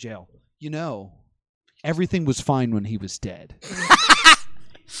going to go to jail. Everything was fine when he was dead.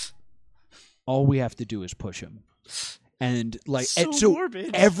 All we have to do is push him. And like, So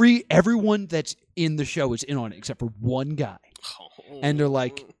morbid. everyone that's in the show is in on it except for one guy. And they're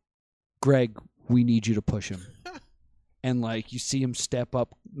like, Greg, we need you to push him. And like, you see him step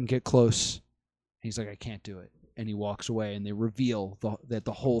up and get close. He's like, I can't do it. And he walks away, and they reveal that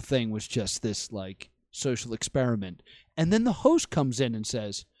the whole thing was just this, like, social experiment. And then the host comes in and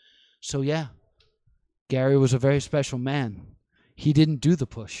says, so, yeah, Gary was a very special man. He didn't do the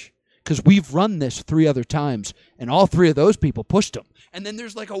push. Because we've run this 3 other times, and all 3 of those people pushed him. And then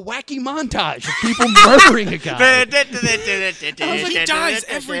there's, like, a wacky montage of people murdering a guy. He dies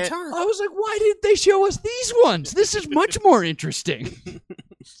every time. I was like, why didn't they show us these ones? This is much more interesting.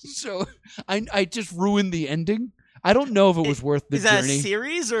 So I just ruined the ending. I don't know if it was worth the journey. Is that journey. a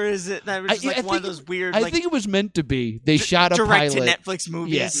series, or is it that was just like one of those weird? I think it was meant to be. They shot a direct pilot. to Netflix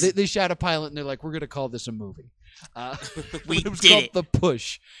movies. Yeah, they shot a pilot, and they're like, we're going to call this a movie. We it was did called it. The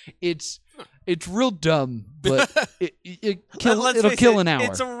Push. It's real dumb, but it'll Let's face kill it, an hour.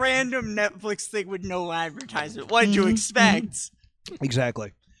 It's a random Netflix thing with no advertisement. What did you expect?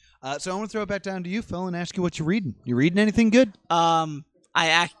 Exactly. So I want to throw it back down to you, Phil, and ask you what you're reading. You reading anything good?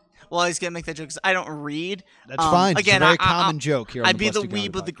 Well, I was gonna make that joke because I don't read. That's fine. Again, it's a very common joke here. On I'd be the Plus Two Comedy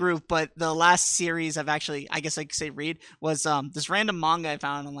weeb of the Podcast. group, but the last series I've actually, I guess I could say read, was this random manga I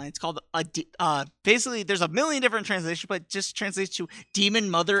found online. It's called basically there's a million different translations, but just translates to Demon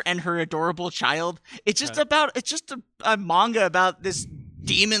Mother and Her Adorable Child. It's just a manga about this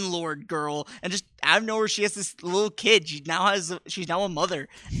demon lord girl, and just out of nowhere she has this little kid. She's now a mother,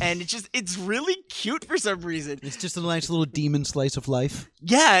 and it's really cute for some reason. It's just a nice little demon slice of life.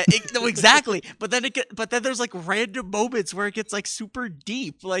 Yeah, no, exactly. But then there's like random moments where it gets like super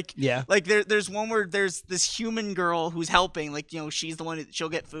deep. Like Yeah. like there's one where there's this human girl who's helping. Like, she's the one that she'll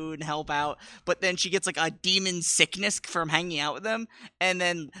get food and help out. But then she gets like a demon sickness from hanging out with them. And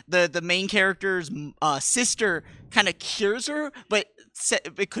then the main character's sister kind of cures her, but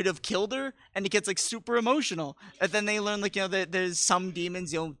it could have killed her, and it gets like super emotional. And then they learn like that there's some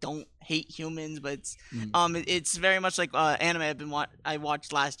demons don't hate humans, but it's very much like anime I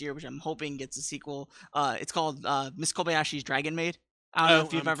watched last year, which I'm hoping gets a sequel. It's called Miss Kobayashi's Dragon Maid. I don't know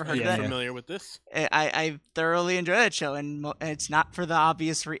if you've ever heard of that. I'm familiar with this. I thoroughly enjoy that show, and it's not for the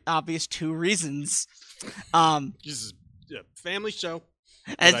obvious 2 reasons. This is a family show.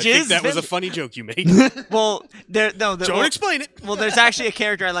 I think that was a funny joke you made. Well, Don't explain it. Well, there's actually a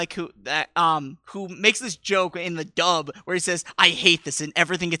character I like who makes this joke in the dub where he says, "I hate this and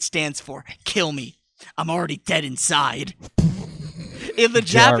everything it stands for. Kill me. I'm already dead inside." In the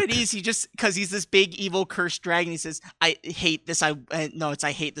Japanese, because he's this big evil cursed dragon, he says, "I hate this. I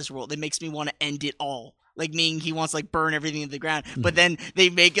hate this world. It makes me want to end it all." Like, meaning he wants to, like, burn everything to the ground. But then they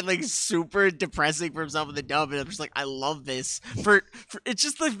make it, like, super depressing for himself in the dub. And I'm just like, I love this. For it's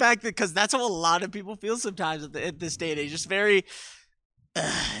just the fact that, because that's how a lot of people feel sometimes at this day and age. Just very,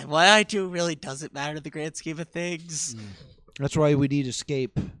 what I do really doesn't matter in the grand scheme of things. That's why we need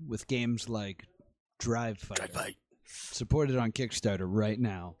escape with games like Drive Fighter. Drive Fight. Supported on Kickstarter right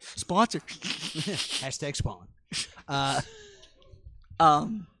now. Sponsor. Hashtag spawn.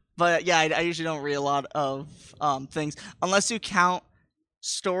 But yeah, I usually don't read a lot of things unless you count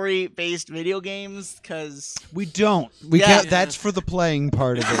story-based video games, because We don't. We Yeah. can't. That's for the playing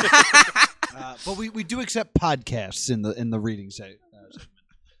part of it. But we do accept podcasts in the reading segment.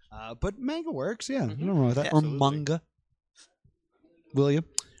 But manga works. Yeah, nothing wrong with that. Yeah. Or Absolutely. manga. Will you?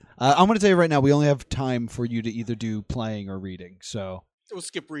 I'm going to tell you right now. We only have time for you to either do playing or reading. So, We'll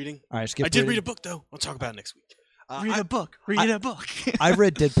skip reading. all right, skip. I did read reading. a book though. We'll talk about it next week. read a book. Read a book. I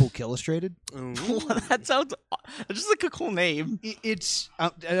read Deadpool Illustrated. That sounds just like a cool name. It's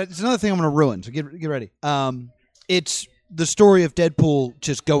another thing I'm going to ruin. So get ready. It's the story of Deadpool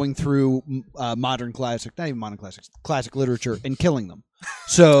just going through modern classic, not even modern classics, classic literature and killing them.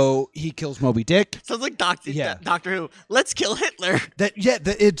 So he kills Moby Dick. Sounds like Yeah. Doctor Who. Let's kill Hitler.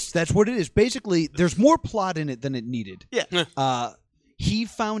 That's what it is. Basically, there's more plot in it than it needed. Yeah. He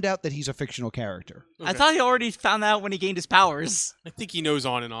found out that he's a fictional character. I thought he already found out when he gained his powers. I think he knows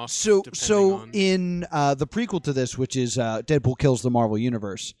on and off. So depending on- in the prequel to this, which is Deadpool Kills the Marvel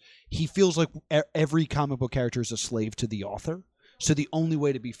Universe, he feels like every comic book character is a slave to the author. So the only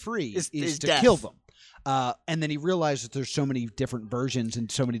way to be free is to death. kill them. And then he realizes that there's so many different versions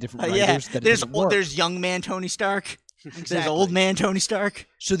and so many different Yeah. writers that it doesn't work. There's young man Tony Stark. There's Exactly. old man Tony Stark.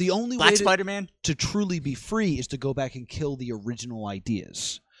 So the only Black way Spider-Man. to truly be free is to go back and kill the original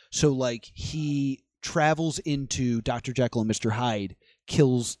ideas. So like he travels into Dr. Jekyll and Mr. Hyde,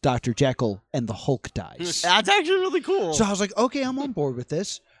 kills Dr. Jekyll, and the Hulk dies. That's actually really cool. So I was like, okay, I'm on board with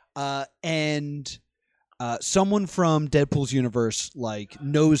this. And someone from Deadpool's universe like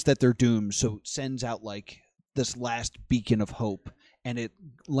knows that they're doomed, so sends out like this last beacon of hope, and it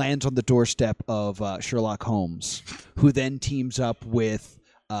lands on the doorstep of Sherlock Holmes, who then teams up with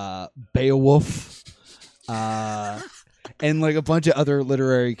Beowulf. And like a bunch of other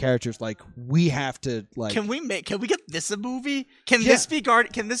literary characters, like we have to like. Can we get this a movie? Can Yeah. this be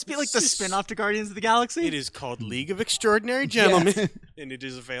Can this be like the This is- spin-off to Guardians of the Galaxy? It is called League of Extraordinary Gentlemen, and it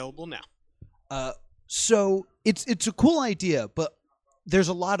is available now. So it's a cool idea, but there's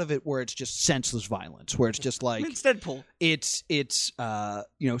a lot of it where it's just senseless violence, where it's just I like mean, it's Deadpool.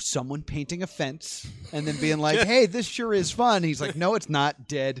 it's someone painting a fence and then being like, "Hey, this sure is fun." He's like, "No, it's not.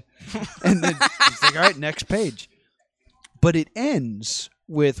 Dead." And then he's like, "All right, next page." But it ends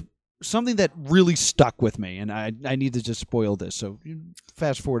with something that really stuck with me, and I need to just spoil this. So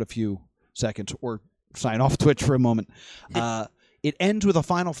fast forward a few seconds or sign off Twitch for a moment. It ends with a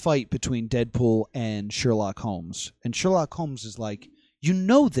final fight between Deadpool and Sherlock Holmes. And Sherlock Holmes is like,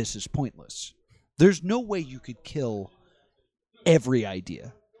 this is pointless. There's no way you could kill every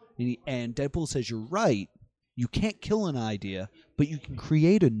idea. And Deadpool says, you're right. You can't kill an idea, but you can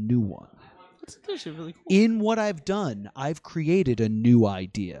create a new one. That's actually really cool. In what I've done, I've created a new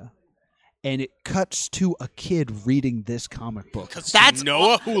idea. And it cuts to a kid reading this comic book. That's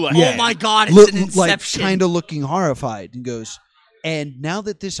Noah Houlihan. Yeah. Oh my god, it's an Like Inception. kind of looking horrified, and goes, and now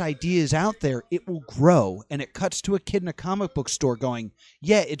that this idea is out there, it will grow. And it cuts to a kid in a comic book store going,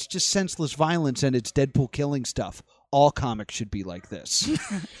 yeah, it's just senseless violence and it's Deadpool killing stuff. All comics should be like this.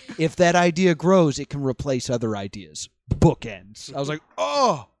 If that idea grows, it can replace other ideas. Book ends. I was like,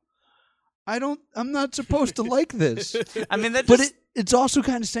 oh, I'm not supposed to like this. I mean, that But just, it's also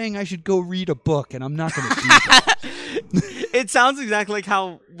kind of saying I should go read a book, and I'm not going to do that. it sounds exactly like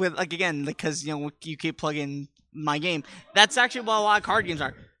how with again because you keep plugging my game. That's actually what a lot of card games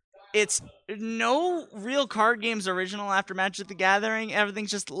are. It's no real card games original after Magic the Gathering.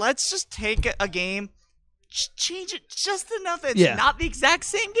 Everything's just let's just take a game, change it just enough that it's Yeah. not the exact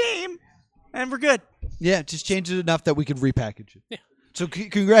same game, and we're good. Yeah, just change it enough that we can repackage it. Yeah. So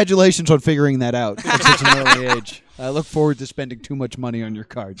congratulations on figuring that out at such an early age. I look forward to spending too much money on your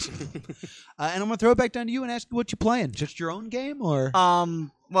cards. And I'm going to throw it back down to you and ask you what you're playing. Just your own game or?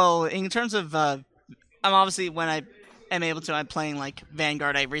 Well, in terms of, I'm obviously when I am able to, I'm playing like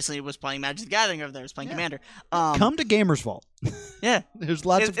Vanguard. I recently was playing Magic the Gathering over there. I was playing Commander. Come to Gamers Vault. Yeah, There's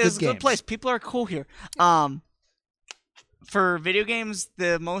lots of good it's a games. good place. People are cool here. For video games,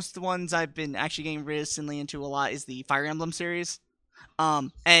 the most ones I've been actually getting recently into a lot is the Fire Emblem series.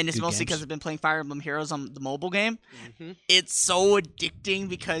 And it's Good mostly games. because I've been playing Fire Emblem Heroes on the mobile game. Mhm. It's so addicting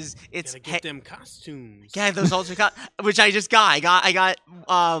because it's Gotta get them costumes. yeah, those also got which I just got. I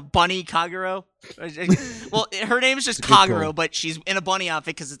got Bunny Kagero. Well, her name is just It's a good Kagero, goal. but she's in a bunny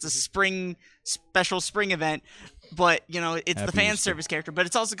outfit because it's a special spring event. But it's Happy the fan Easter. service character. But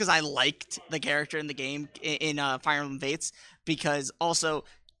it's also because I liked the character in the game in Fire Emblem Fates because also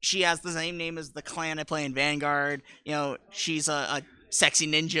she has the same name as the clan I play in Vanguard. She's a sexy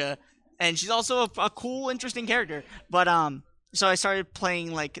ninja, and she's also a cool, interesting character. But so I started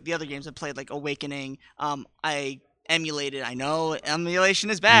playing like the other games. I played like Awakening. I emulated. I know emulation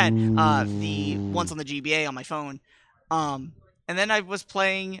is bad. The ones on the GBA on my phone. And then I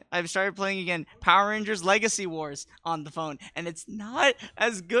started playing again Power Rangers Legacy Wars on the phone, and it's not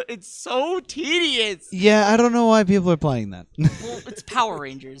as good. It's so tedious. Yeah, I don't know why people are playing that. Well, it's Power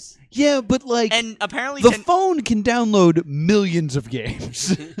Rangers. Yeah, but like, And apparently the phone can download millions of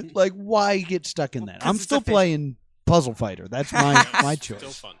games. Like, why get stuck in that? 'Cause I'm it's still efficient. playing Puzzle Fighter. That's my choice. Still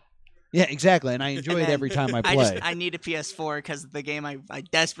fun. Yeah, exactly, and I enjoy it then every time I play. I need a PS4 because the game I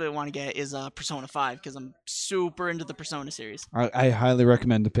desperately want to get is Persona 5 because I'm super into the Persona series. I highly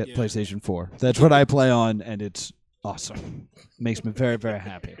recommend the Yeah. PlayStation 4. That's what I play on, and it's awesome. Makes me very, very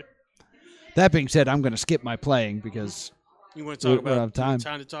happy. That being said, I'm going to skip my playing because You want to talk We're out about of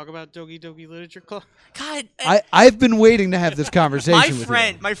time. to talk about Dogi Dogi Literature Club? God, I've been waiting to have this conversation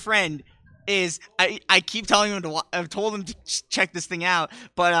with my friend is I keep telling him I've told him to check this thing out,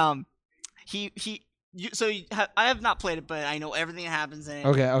 but I have not played it, but I know everything that happens in it. you.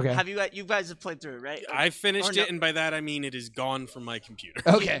 Okay. Have you guys have played through it, right? I finished Or no. it, and by that I mean it is gone from my computer.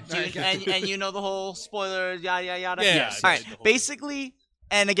 Okay. and you know the whole spoiler, yada yada yada. Yeah, Yes. I All did right. the whole- Basically,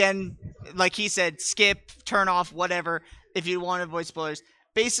 and again, like he said, skip, turn off, whatever. If you want to avoid spoilers.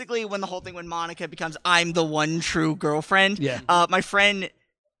 Basically, when Monica becomes I'm the one true girlfriend. Yeah. My friend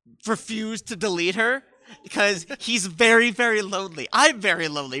refused to delete her because he's very very lonely. I'm very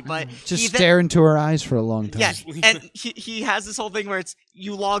lonely, but Just he stare into her eyes for a long time. Yeah, and he has this whole thing where it's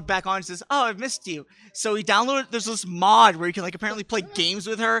you log back on and says, "Oh, I've missed you." So he downloaded. There's this mod where you can like apparently play games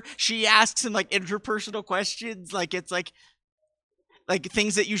with her. She asks him like interpersonal questions, like it's like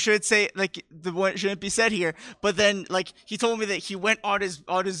things that you should say, like the one shouldn't be said here. But then like he told me that he went on his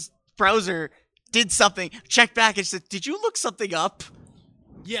browser, did something, checked back, and said, "Did you look something up?"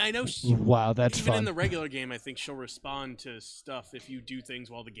 Yeah, I know. Wow, that's Even in fun. the regular game, I think she'll respond to stuff if you do things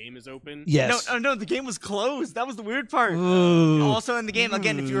while the game is open. Yes. No, the game was closed. That was the weird part. Ooh. Also in the game,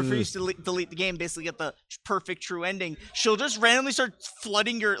 again, if you refuse to delete the game, basically get the perfect true ending. She'll just randomly start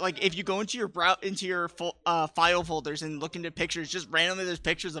flooding your if you go into your file folders and look into pictures, just randomly there's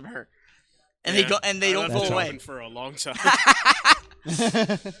pictures of her, and Yeah, they I don't left go it away. open for a long time.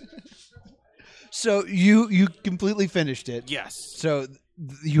 So you completely finished it. Yes. So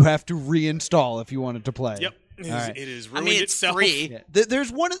you have to reinstall if you wanted to play. Yep. It is, Alright. it is I ruined mean, it's itself. free. Yeah.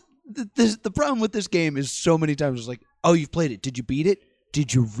 There's one. The problem with this game is so many times it's like, oh, you've played it. Did you beat it?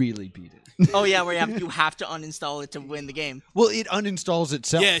 Did you really beat it? Oh yeah, where you have to uninstall it to win the game. Well, it uninstalls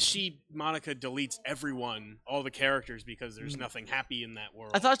itself. Yeah, Monica deletes everyone, all the characters, because there's nothing happy in that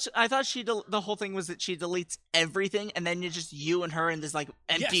world. I thought the whole thing was that she deletes everything, and then it's just you and her in this like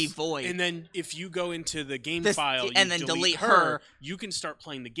empty Yes. void. And then if you go into the game This- file and you then delete delete her. you can start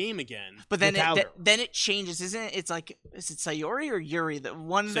playing the game again. But then Without her. then it changes, isn't it? It's like is it Sayori or Yuri? The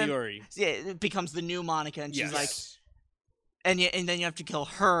one of them, Sayori. yeah, it becomes the new Monica, and she's Yes. like, and then you have to kill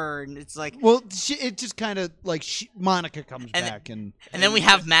her, and it's like, Well, it just kind of like Monica comes And- back and and then we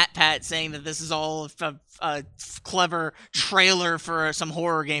have Matt Pat saying that this is all a clever trailer for some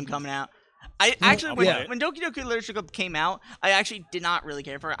horror game coming out. I actually, when, yeah. when Doki Doki Literature Club came out, I actually did not really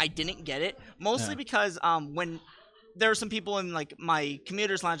care for it. I didn't get it, mostly Yeah. because when there were some people in like my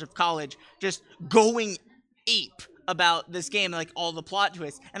commuters lounge of college just going ape about this game, like all the plot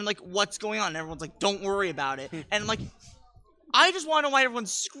twists, and I'm like, what's going on? And everyone's like, don't worry about it, and I'm like, I just want to know why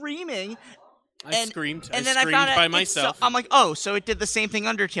everyone's screaming. I screamed. And I then screamed I found out by it's myself. I'm like, oh, so it did the same thing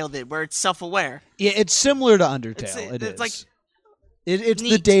Undertale did, where it's self-aware. yeah, it's similar to Undertale. It's It's like it's the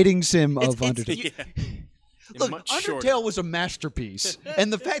neat. dating sim It's- of it's- Undertale. yeah. Look, Much Undertale shorter. was a masterpiece,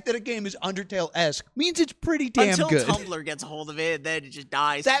 and the fact that a game is Undertale-esque means it's pretty damn until good. Tumblr gets a hold of it, then it just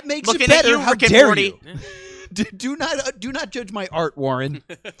dies. That makes Looking it at better. you, How Rick and dare Morty. you? Do not judge my art, Warren.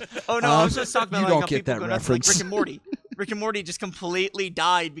 Oh no, I was just talking about you like don't how get people that go nuts for, like reference. Rick and Morty. Rick and Morty just completely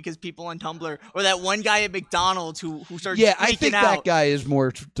died because people on Tumblr, or that one guy at McDonald's who started Yeah, I freaking think out. that guy is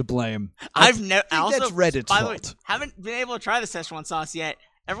more to blame. I've never. think Also, that's Reddit's by the way, fault. haven't been able to try the Szechuan sauce yet.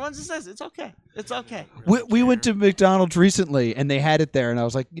 Everyone just says it's okay. It's okay. We went to McDonald's recently, and they had it there, and I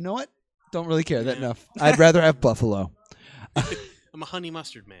was like, you know what? Don't really care that enough. I'd rather have buffalo. I'm a honey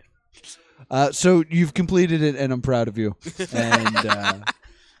mustard man. So you've completed it, and I'm proud of you. And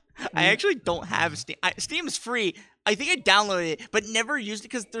I actually don't have Steam. Steam is free. I think I downloaded it, but never used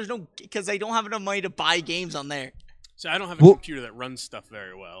it because I don't have enough money to buy games on there. So I don't have a Well- computer that runs stuff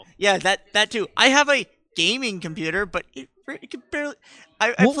very well. Yeah, that too. I have a gaming computer, but it can barely.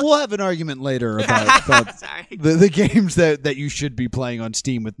 we'll have an argument later about Sorry. the games that you should be playing on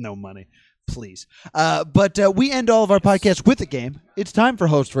Steam with no money. Please. But we end all of our podcasts with a game. It's time for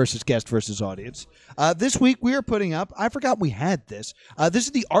host versus guest versus audience. This week we are putting up, I forgot we had this. This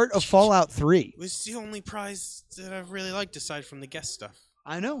is the Art of Fallout 3. This is the only prize that I've really liked aside from the guest stuff.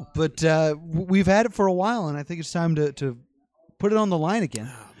 I know, but we've had it for a while, and I think it's time to put it on the line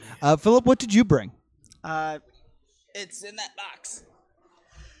again. Philip, what did you bring? It's in that box.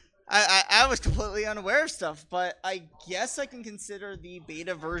 I was completely unaware of stuff, but I guess I can consider the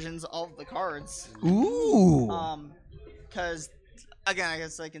beta versions of the cards. Ooh. Because, again, I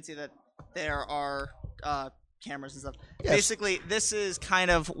guess I can see that there are cameras and stuff. Yes. Basically, this is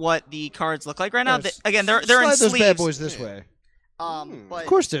kind of what the cards look like right now. Yes. Again, they're Slide in those sleeves. bad boys this way. But Of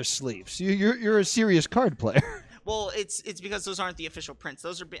course there's sleeves. You're a serious card player. well, it's because those aren't the official prints.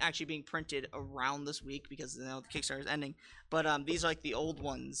 Those are actually being printed around this week because the Kickstarter is ending. But these are like the old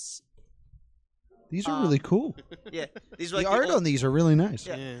ones. These are really cool. Yeah, these are The like art old, on these are really nice.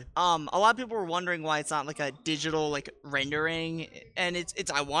 Yeah. Yeah. A lot of people were wondering why it's not like a digital like rendering, and it's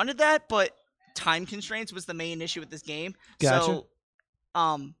I wanted that, but time constraints was the main issue with this game. Gotcha.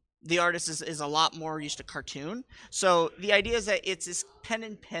 So, the artist is a lot more used to cartoon. So the idea is that it's this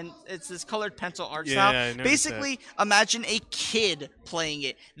it's this colored pencil art Yeah, style. I noticed Basically, imagine a kid playing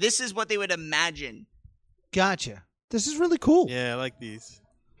it. This is what they would imagine. Gotcha. This is really cool. Yeah, I like these.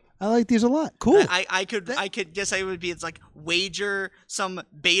 I like these a lot. Cool. I could guess I would be. It's like wager some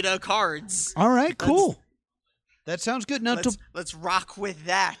beta cards. All right, cool. That sounds good. Now Let's rock with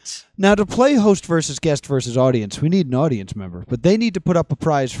that. to play host versus guest versus audience, we need an audience member, but they need to put up a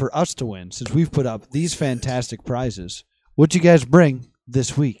prize for us to win since we've put up these fantastic prizes. What'd you guys bring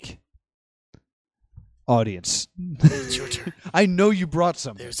this week? Audience. It's your turn. I know you brought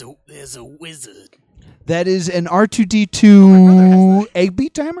something. There's a wizard. That is an R2D2 egg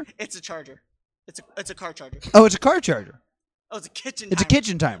beat timer? It's a charger. It's a car charger. Oh, it's a car charger. Oh, it's a kitchen. It's a timer.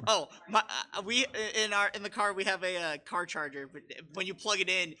 kitchen timer. Oh, we in the car we have a car charger, but when you plug it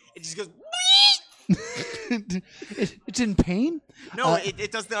in, it just goes. It's in pain? No,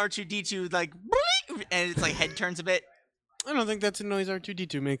 it does the R2D2 like, and it's like head turns a bit. I don't think that's a noise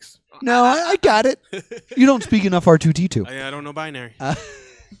R2D2 makes. No, I got it. You don't speak enough R2D2. I don't know binary.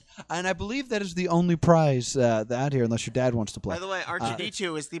 And I believe that is the only prize out here, unless your dad wants to play. By the way,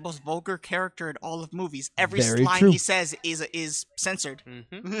 R2D2 is the most vulgar character in all of movies. Every Very line true. he says is censored.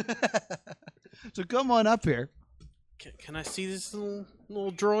 So come on up here. Can I see this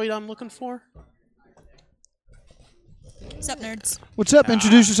little droid I'm looking for? What's up, nerds? What's up?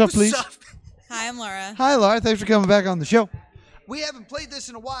 Introduce yourself, please. Hi, I'm Laura. Hi, Laura. Thanks for coming back on the show. We haven't played this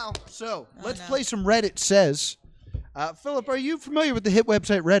in a while, so let's no. play some Reddit Says. Philip, are you familiar with the hit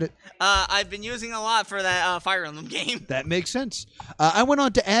website Reddit? I've been using a lot for that Fire Emblem game. That makes sense. I went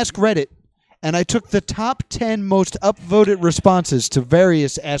on to Ask Reddit, and I took the top 10 most upvoted responses to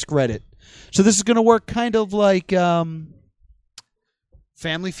various Ask Reddit. So this is going to work kind of like Family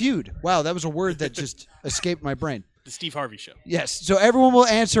Feud. Wow, that was a word that just escaped my brain. The Steve Harvey Show. Yes, so everyone will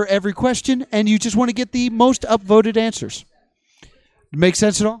answer every question, and you just want to get the most upvoted answers. Make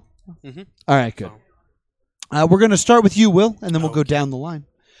sense at all? Mm-hmm. All right, good. We're going to start with you, Will, and then we'll go down the line.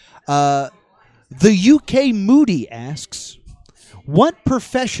 The UK Moody asks, what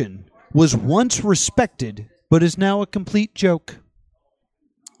profession was once respected but is now a complete joke?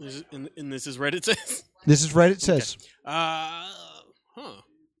 And this is Reddit says? This is Reddit Says. Huh.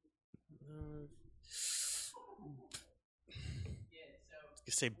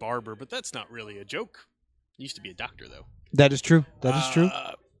 I say barber, but that's not really a joke. Used to be a doctor, though. That is true. That is true.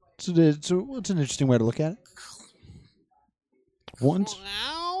 So it's an interesting way to look at it. Once.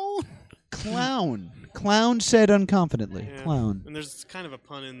 Clown. Clown said unconfidently. Yeah. Clown. And there's kind of a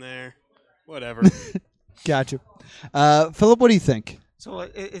pun in there. Whatever. Gotcha. Philip, what do you think? So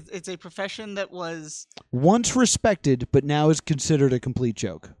it's a profession that was Once respected, but now is considered a complete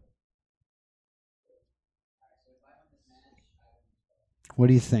joke. What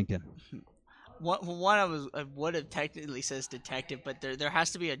are you thinking? one I would have technically says detective, but there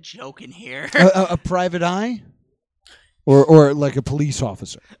has to be a joke in here. A private eye? Or like a police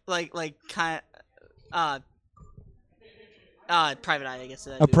officer? like kind private eye, I guess.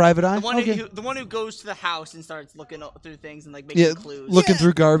 A private eye? The one, Okay. the one who goes to the house and starts looking through things and like making clues. Looking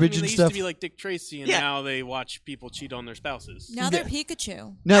through garbage I mean, and they stuff. used to be like Dick Tracy, and Yeah. now they watch people cheat on their spouses. Now they're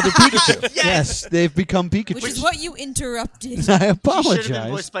Pikachu, Now they're Pikachu. Yes! Yes, they've become Pikachu. which is what you interrupted. I He should have been apologize.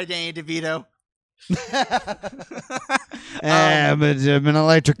 voiced by Danny DeVito. But I'm an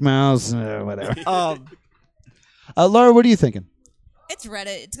electric mouse, whatever. Um, Laura, what are you thinking? It's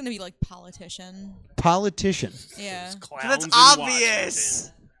Reddit. It's gonna be like politician. Politician. Yeah. Clowns that's in obvious.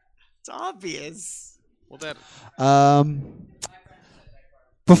 Washington. It's obvious. Well, that Um,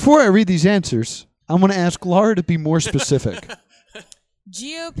 Before I read these answers, I'm going to ask Laura to be more specific.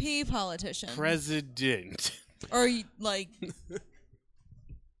 GOP politician. President. Or,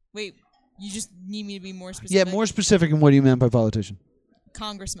 wait, you just need me to be more Yeah, specific? more specific in what you meant by politician.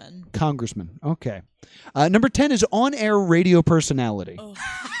 Congressman. Congressman. Okay. Number 10 is on-air radio personality.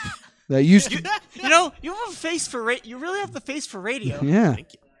 That used to... You know, you have a face for you really have the face for radio. Yeah.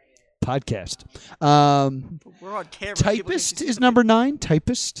 Thank you. Podcast. We're on camera. People can Typist see is us. number 9.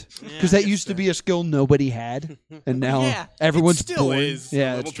 Typist. Yeah, Because I that guess used to so. be a skill nobody had. And now Yeah. everyone's It still born. is.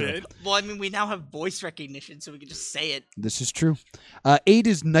 Yeah, a that's little true. bit. Well, I mean, we now have voice recognition, so we can just say it. This is true. 8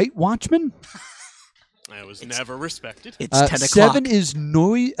 is night watchman. I was never respected. It's 10 o'clock. 7 is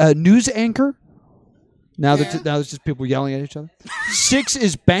news anchor. Now Yeah. that now it's just people yelling at each other. 6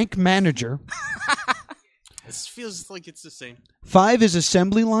 is bank manager. This feels like it's the same. 5 is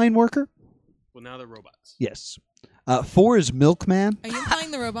assembly line worker. Well, now they're robots. Yes. 4 is milkman. Are you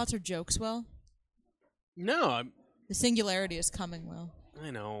implying the robots are jokes, Will? No, The singularity is coming, Will. I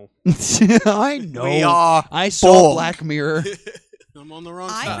know. I know. We are I saw Borg. Black Mirror. I'm on the wrong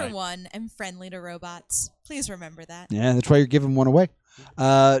I, side. for one, am friendly to robots. Please remember that. Yeah, that's why you're giving one away.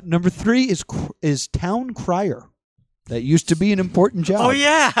 Number 3 is town crier. That used to be an important job. Oh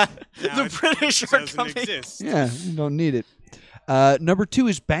yeah, Now the it British are doesn't coming. exist. Yeah, you don't need it. Number 2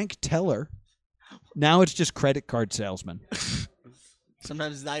 is bank teller. Now it's just credit card salesman.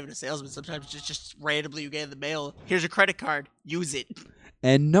 Sometimes it's not even a salesman. Sometimes it's just randomly you get in the mail. Here's your credit card. Use it.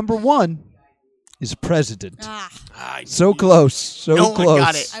 And number 1 is president. Ah, I So close. So No one close.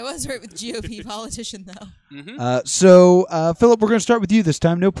 got it. I was right with GOP politician, though. So, Philip, we're going to start with you this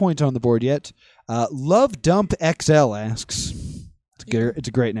time. No points on the board yet. Love Dump XL asks, it's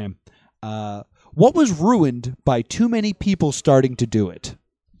a great name. What was ruined by too many people starting to do it?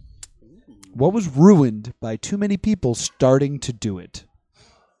 What was ruined by too many people starting to do it?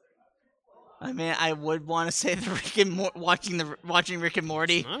 I mean, I would want to say the watching Rick and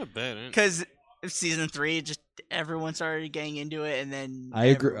Morty Not a bad answer. because season 3, just everyone started getting into it, and then I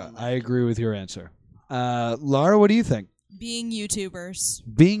agree. everyone I agree with your answer. Laura, what do you think? Being YouTubers.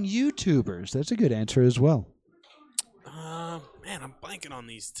 Being YouTubers. That's a good answer as well. Man, I'm blanking on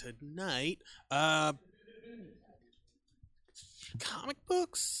these tonight. Comic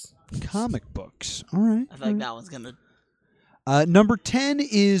books? Comic books. All right. I feel like that one's gonna. Number 10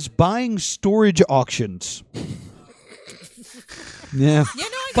 is buying storage auctions. Yeah. Yeah, no,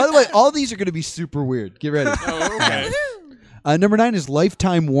 I By get the way, that. all these are going to be super weird. Get ready. Oh, okay. Woohoo! Number 9 is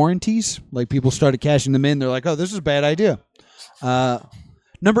lifetime warranties. Like people started cashing them in. They're like, oh, this is a bad idea.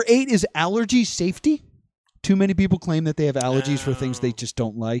 Number 8 is allergy safety. Too many people claim that they have allergies for things they just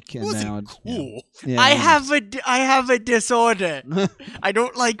don't like, and Wasn't now it's cool. Yeah. I have a disorder. I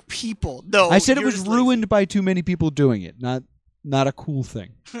don't like people. No, I said it you're was just lazy. ruined by too many people doing it. Not a cool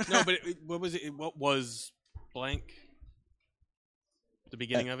thing. No, but what was it? What was blank? The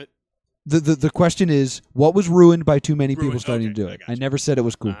beginning of it? The question is, what was ruined by too many people Ruined, starting okay, to do I it? gotcha. I never said it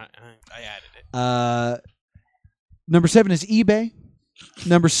was cool. I added it. Number 7 is eBay.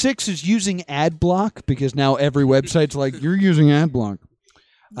 Number 6 is using ad block because now every website's like, you're using ad block.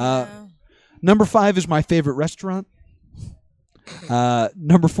 Yeah. Number 5 is my favorite restaurant.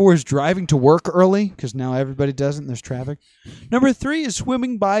 Number 4 is driving to work early because now everybody does it and there's traffic. Number 3 is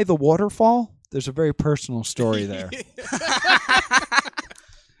swimming by the waterfall. There's a very personal story there.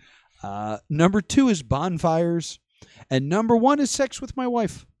 Number 2 is bonfires. And number 1 is sex with my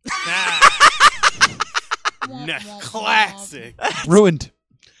wife. Womp, Nah, womp, classic. Ruined.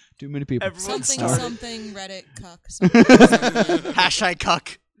 Too many people. Everyone Something, started. something, Reddit, cuck. Something. Hashtag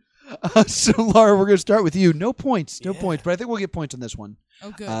cuck. So, Laura, we're going to start with you. No points. No points. But I think we'll get points on this one.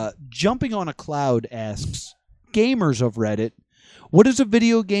 Oh, good. Jumping on a Cloud asks, gamers of Reddit, what is a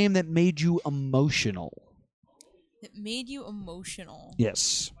video game that made you emotional? It made you emotional.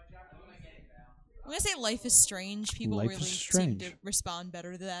 Yes. I'm going to say Life is Strange. People Life really is seem to Strange. respond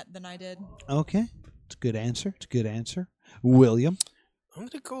better to that than I did. Okay. It's a good answer. It's a good answer. William, I'm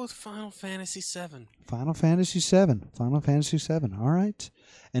gonna go with Final Fantasy VII. Final Fantasy VII. Final Fantasy VII. All right.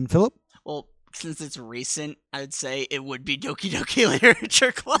 And Philip? Well, since it's recent, I'd say it would be Doki Doki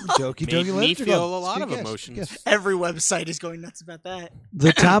Literature Club. Doki Made Doki me Literature feel Club. a lot Good of guess. emotions. Good guess. Every website is going nuts about that.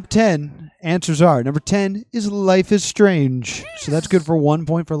 The top 10 answers are number 10 is Life is Strange. So that's good for 1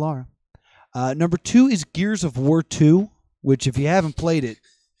 point for Laura. Number 2 is Gears of War 2, which if you haven't played it,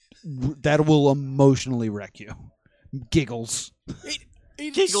 that will emotionally wreck you. Giggles.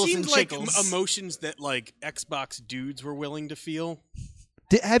 It Giggles seemed and like chickles. emotions that like Xbox dudes were willing to feel.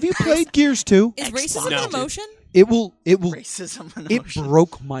 Have you played Gears 2? Is Xbox. racism No. an emotion? It will Racism. and it emotion.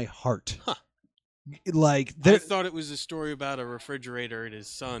 broke my heart. Like I thought it was a story about a refrigerator and his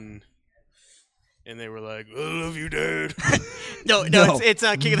son, and they were like, "I love you, Dad. No, No. it's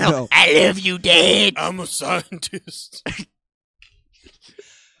King of the No. Hill. I love you, Dad. I'm a scientist."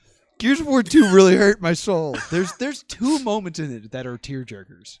 Gears of War 2 really hurt my soul. There's 2 moments in it that are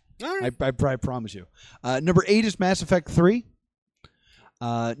tearjerkers. All right. I promise you. Number 8 is Mass Effect 3.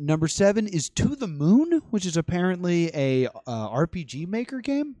 Number 7 is To the Moon, which is apparently a RPG Maker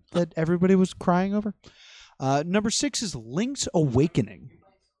game that everybody was crying over. Number 6 is Link's Awakening,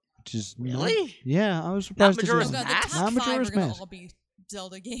 which is Really? Yeah, I was surprised. to see Majora's Oh that. god, Mask? the top Not 5 are Majora's gonna Mask. all be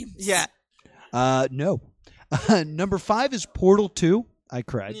Zelda games. Yeah. No. Number 5 is Portal 2. I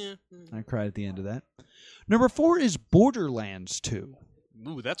cried. Yeah. I cried at the end of that. Number 4 is Borderlands 2.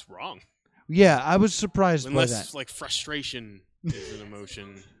 Ooh, that's wrong. Yeah, I was surprised by Unless that. like frustration is an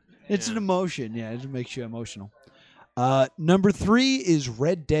emotion. It's Yeah. an emotion. Yeah, it makes you emotional. Number 3 is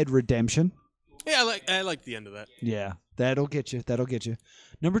Red Dead Redemption. Yeah, I like the end of that. Yeah, that'll get you. That'll get you.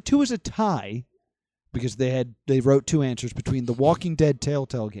 Number 2 is a tie because they wrote 2 answers between the Walking Dead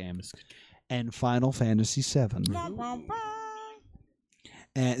Telltale games and Final Fantasy VII.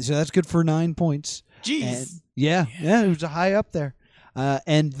 And so that's good for 9 points. Jeez. And yeah, it was a high up there.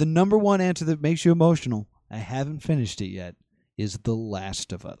 And the number 1 answer that makes you emotional, I haven't finished it yet, is The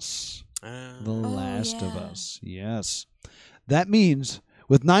Last of Us. The Last of yeah. Us. Yes. That means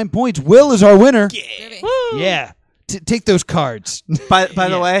with 9 points, Will is our winner. Groovy. Yeah. Take those cards. By Yeah,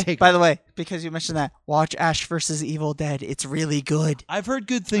 the way, because you mentioned that, watch Ash vs. Evil Dead. It's really good. I've heard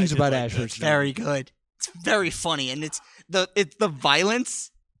good things I did about like Ash that. vs. It's very good. It's very funny, and it's the violence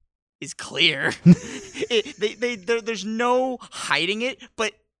is clear. There's no hiding it,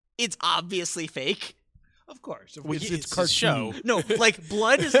 but it's obviously fake. Of course. Well, It's it's a cartoony. show. No, like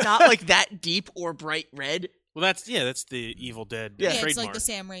blood is not like that deep or bright red. Well, that's the Evil Dead Yeah, trademark. it's like the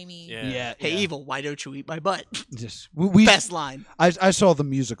Sam Raimi. Yeah. Yeah. Hey, yeah. evil, why don't you eat my butt? Just, we Best line. I saw the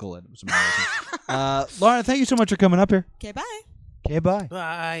musical and it was amazing. Lauren, thank you so much for coming up here. Okay, bye. Okay, bye.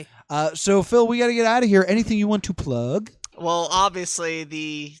 Bye. So Phil, we got to get out of here. Anything you want to plug? Well, obviously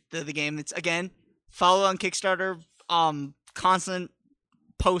the game. It's again follow on Kickstarter. Constant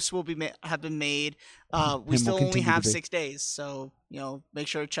posts will have been made. We will still only continue to have be. 6 days, so make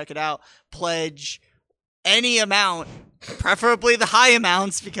sure to check it out. Pledge any amount, preferably the high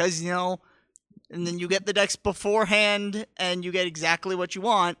amounts, because and then you get the decks beforehand, and you get exactly what you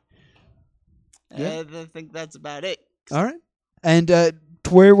want. Yeah. I think that's about it. All right. And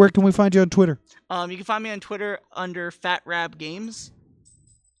where can we find you on Twitter? You can find me on Twitter under FatRab Games.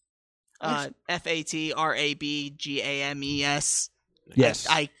 FATRABGAMES. Yes.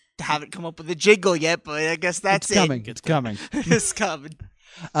 I haven't come up with a jingle yet, but I guess that's it's coming. It's coming. It's coming.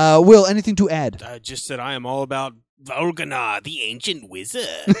 Will, anything to add? Just that I am all about Volganar, the ancient wizard.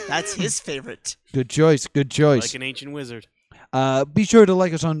 That's his favorite. Good choice. Good choice. Like an ancient wizard. Be sure to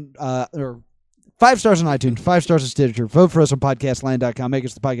like us on or 5 stars on iTunes, 5 stars on Stitcher. Vote for us on podcastland.com. Make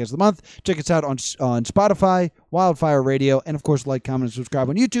us the podcast of the month. Check us out on Spotify, Wildfire Radio, and of course, like, comment, and subscribe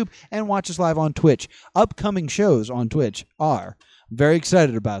on YouTube, and watch us live on Twitch. Upcoming shows on Twitch are, I'm very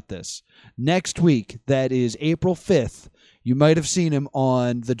excited about this. Next week, that is April 5th, you might have seen him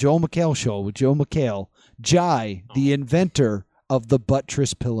on the Joel McHale Show with Joe McHale. Jai, the inventor of the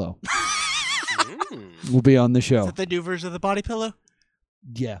buttress pillow, will be on the show. Is that the new version of the body pillow?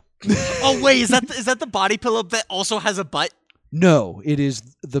 Yeah. Oh wait, is that the body pillow that also has a butt? No, it is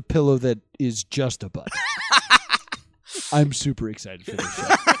the pillow that is just a butt. I'm super excited for this show.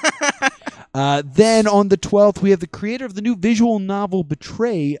 Then on the 12th, we have the creator of the new visual novel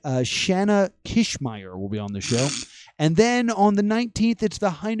Betray, Shanna Kishmeyer, will be on the show. And then on the 19th, it's the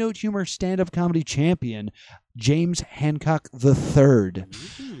High Note Humor stand-up comedy champion, James Hancock III.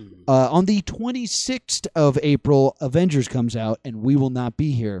 On the 26th of April, Avengers comes out, and we will not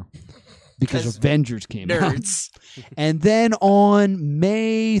be here because 'Cause Avengers came out. Nerds. And then on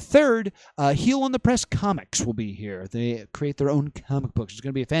May 3rd, Heel on the Press Comics will be here. They create their own comic books. It's going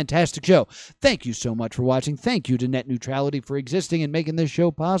to be a fantastic show. Thank you so much for watching. Thank you to Net Neutrality for existing and making this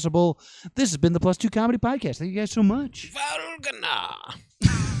show possible. This has been the Plus 2 Comedy Podcast. Thank you guys so much. Volganar.